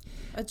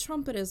 A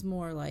trumpet is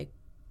more like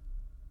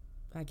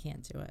I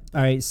can't do it.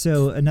 All right.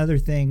 So another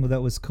thing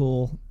that was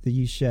cool that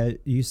you said.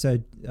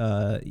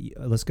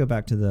 Let's go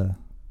back to the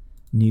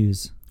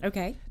news.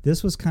 Okay.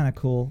 This was kind of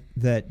cool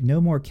that no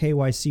more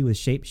KYC with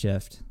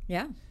Shapeshift.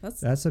 Yeah,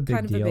 that's a big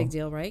kind deal. of a big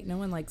deal, right? No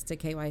one likes to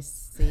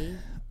KYC.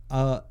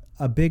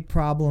 A big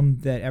problem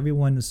that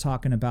everyone was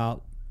talking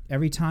about.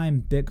 Every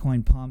time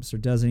Bitcoin pumps or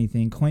does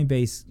anything,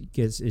 Coinbase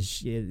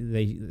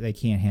they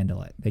can't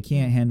handle it. They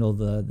can't handle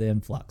the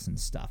influx and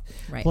stuff.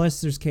 Right. Plus,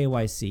 there's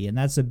KYC, and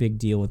that's a big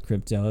deal with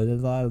crypto. A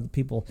lot of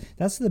people.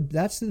 That's the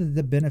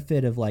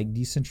benefit of like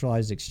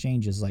decentralized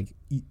exchanges like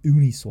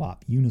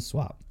Uniswap.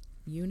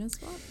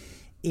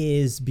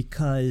 Is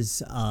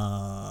because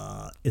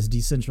it's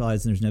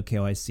decentralized and there's no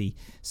KYC.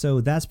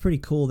 So that's pretty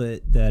cool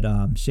that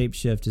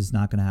Shapeshift is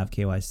not going to have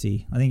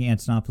KYC. I think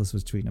Antonopoulos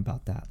was tweeting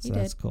about that. So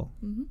that's cool.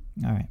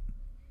 Mm-hmm. All right.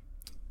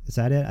 Is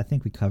that it? I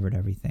think we covered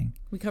everything.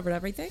 We covered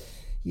everything?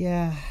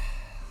 Yeah.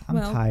 I'm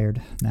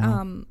tired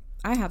now.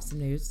 I have some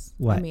news.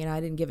 What? I mean, I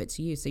didn't give it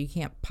to you, so you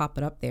can't pop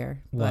it up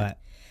there. What? But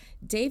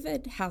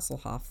David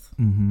Hasselhoff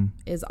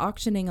is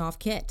auctioning off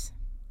Kit.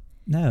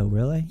 No,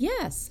 really?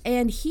 Yes.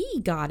 And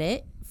he got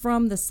it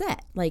from the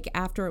set, like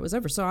after it was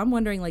over. So I'm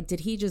wondering, like,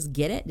 did he just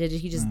get it? Did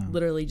he just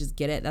literally just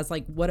get it? That's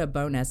like, what a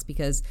bonus,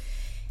 because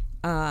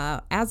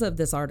as of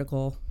this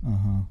article,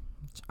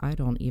 which I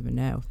don't even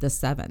know, the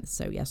 7th,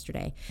 so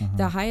yesterday,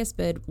 the highest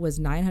bid was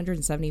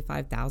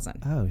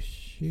 $975,000. Oh,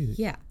 shoot.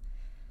 Yeah.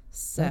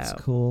 So that's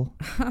cool.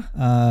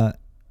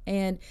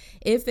 And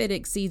if it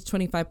exceeds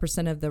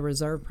 25% of the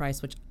reserve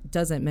price, which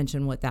doesn't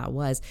mention what that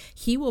was,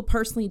 he will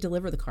personally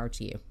deliver the car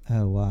to you.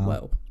 Oh, wow.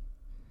 Whoa.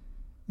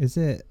 Is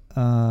it,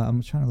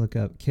 I'm trying to look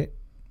up Kit.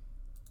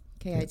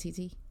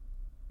 K-I-T-T?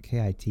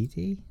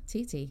 K-I-T-T?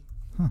 T-T.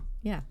 Huh.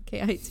 Yeah,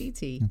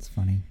 K-I-T-T. That's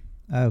funny.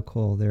 Oh,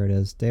 cool. There it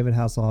is. David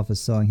Hasselhoff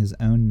is selling his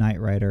own Knight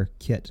Rider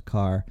Kit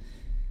car.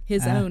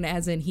 His own,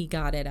 as in he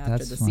got it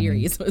after the funny.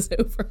 series was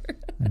over.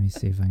 Let me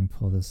see if I can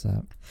pull this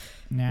up.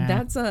 Nah.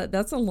 That's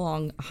a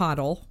long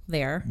hodl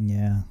there.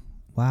 Yeah.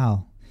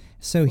 Wow.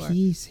 So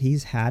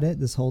he's had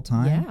it this whole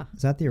time? Yeah.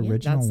 Is that the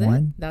original that's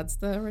one? That's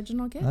the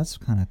original Kit. That's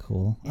kind of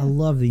cool. Yeah. I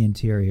love the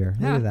interior.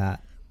 Look at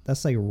that.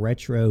 That's like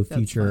retro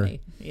future.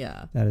 Funny.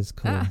 Yeah. That is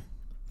cool.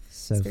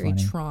 So it's very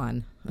funny.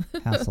 Tron.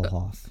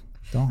 Hasselhoff.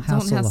 Don't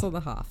hassle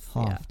the Hoff.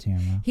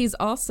 Tamara. He's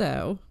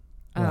also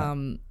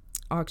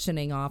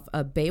auctioning off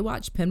a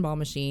Baywatch pinball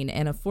machine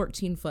and a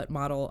 14-foot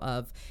model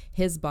of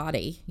his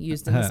body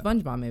used in the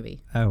SpongeBob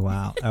movie. Oh,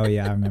 wow. Oh,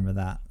 yeah, I remember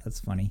that. That's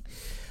funny.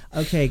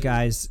 Okay,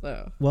 guys.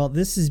 Well,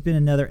 this has been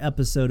another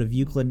episode of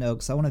Euclid and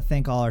Oaks. I want to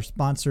thank all our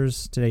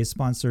sponsors. Today's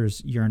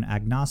sponsors, Urine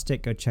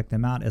Agnostic. Go check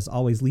them out. As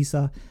always,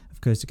 Lisa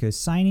of Coast to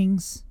Coast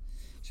Signings.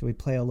 Should we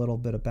play a little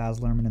bit of Baz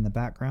Luhrmann in the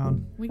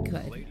background? We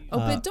could.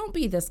 But don't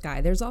be this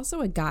guy. There's also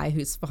a guy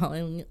who's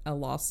filing a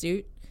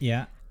lawsuit.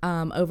 Yeah.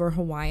 Over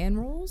Hawaiian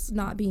rolls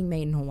not being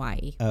made in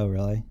Hawaii. Oh,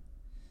 really?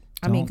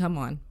 I mean, come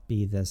on.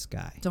 Be this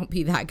guy. Don't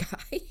be that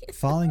guy.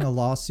 Filing a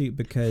lawsuit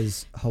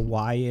because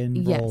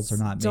Hawaiian rolls are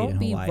not made in Hawaii. Don't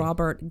be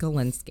Robert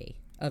Galinsky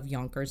of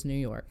Yonkers, New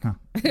York. Huh.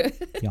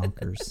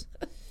 Yonkers.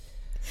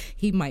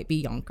 He might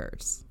be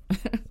Yonkers.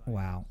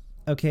 Wow.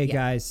 Okay,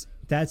 guys,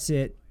 that's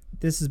it.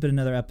 This has been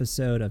another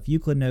episode of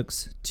Euclid and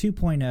Oaks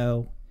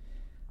 2.0.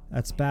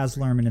 That's Baz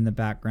Luhrmann in the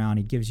background.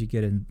 He gives you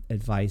good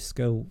advice.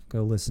 Go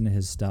listen to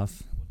his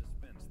stuff.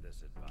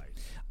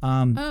 We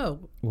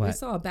What?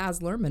 saw a Baz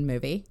Luhrmann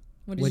movie.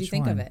 What did Which you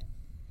think one? of it?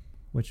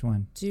 Which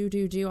one?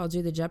 I'll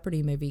do the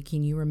Jeopardy movie.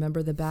 Can you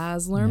remember the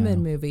Baz Luhrmann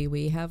movie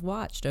we have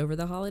watched over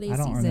the holiday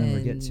season? I don't remember.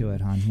 Get to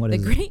it, hon. What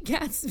is The Great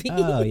Gatsby.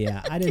 Oh,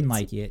 yeah. I didn't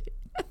like it.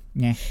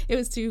 Yeah. It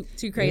was too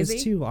crazy. It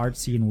was too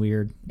artsy and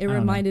weird. It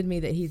reminded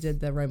me that he did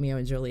the Romeo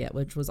and Juliet,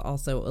 which was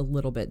also a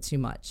little bit too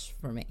much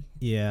for me.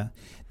 Yeah.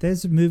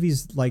 There's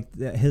movies like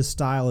his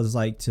style is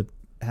like to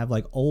have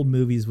like old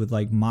movies with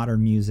like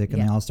modern music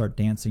and they all start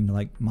dancing to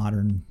like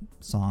modern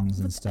songs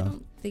and stuff. I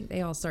don't think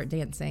they all start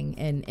dancing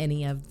in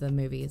any of the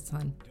movies,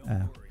 hon.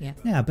 Oh. Yeah.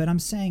 Yeah, but I'm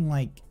saying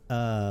like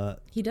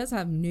he does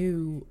have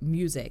new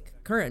music,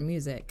 current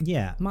music.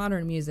 Yeah.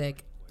 Modern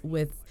music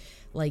with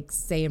like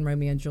say in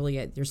Romeo and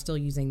Juliet, they're still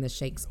using the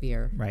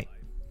Shakespeare. Right.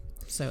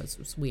 So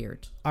it's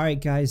weird. All right,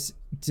 guys,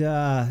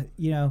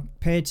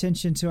 pay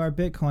attention to our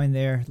Bitcoin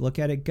there. Look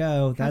at it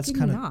go. That's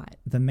kind of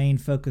the main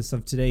focus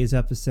of today's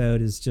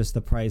episode is just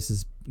the price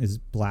is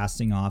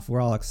blasting off. We're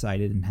all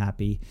excited and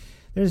happy.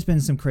 There's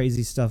been some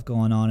crazy stuff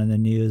going on in the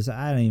news.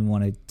 I don't even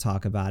want to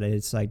talk about it.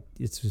 It's like,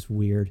 it's just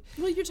weird.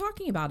 Well, you're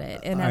talking about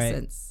it in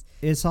essence.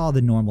 Right. It's all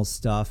the normal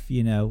stuff,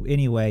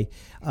 Anyway,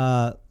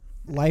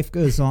 life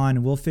goes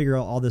on. We'll figure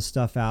all this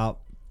stuff out.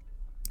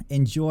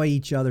 Enjoy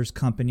each other's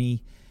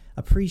company.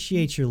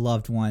 Appreciate your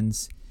loved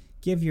ones.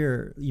 Give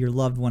your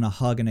loved one a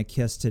hug and a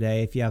kiss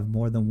today. If you have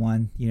more than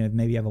one,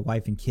 maybe you have a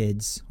wife and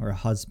kids or a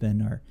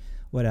husband or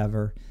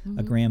whatever,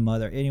 a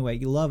grandmother. Anyway,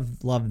 you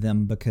love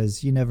them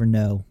because you never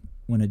know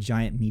when a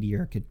giant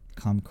meteor could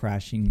come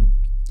crashing.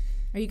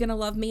 Are you going to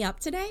love me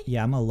up today?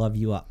 Yeah, I'm going to love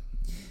you up.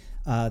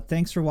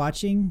 Thanks for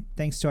watching.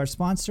 Thanks to our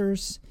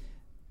sponsors.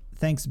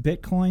 Thanks,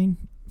 Bitcoin,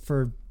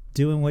 for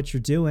doing what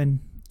you're doing.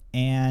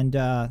 And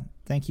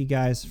thank you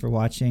guys for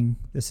watching.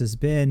 This has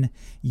been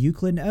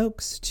Euclid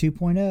Oaks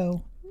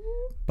 2.0.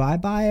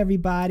 Bye-bye,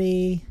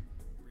 everybody.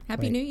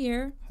 Happy New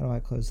Year. How do I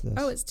close this?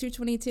 Oh, it's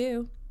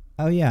 2/22.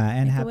 Oh, yeah,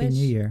 and Happy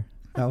New Year.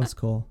 That was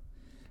cool.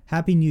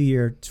 Happy New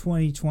Year.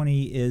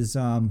 2020 is...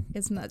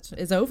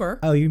 It's over.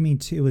 Oh, you mean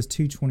it was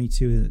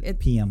 2:22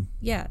 p.m.?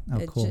 Yeah. Oh,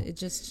 cool. It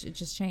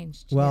just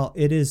changed. Well,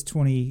 it is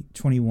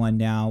 2021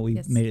 now.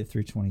 We made it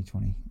through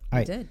 2020. All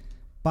right. Did.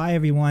 Bye,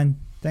 everyone.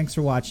 Thanks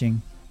for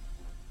watching.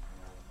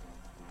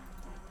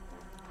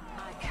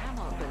 I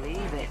cannot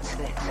believe it.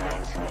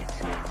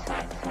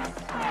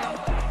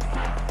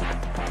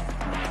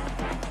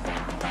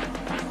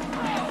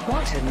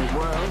 What in the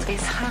world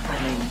is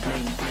happening?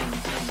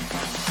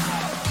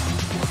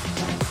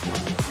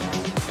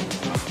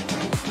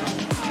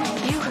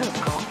 You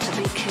have got to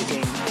be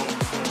kidding.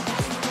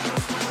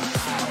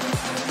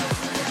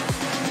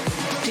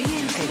 Do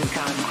you think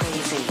I'm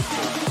crazy?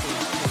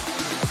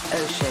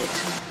 Oh shit.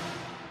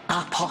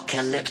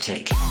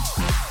 Apocalyptic.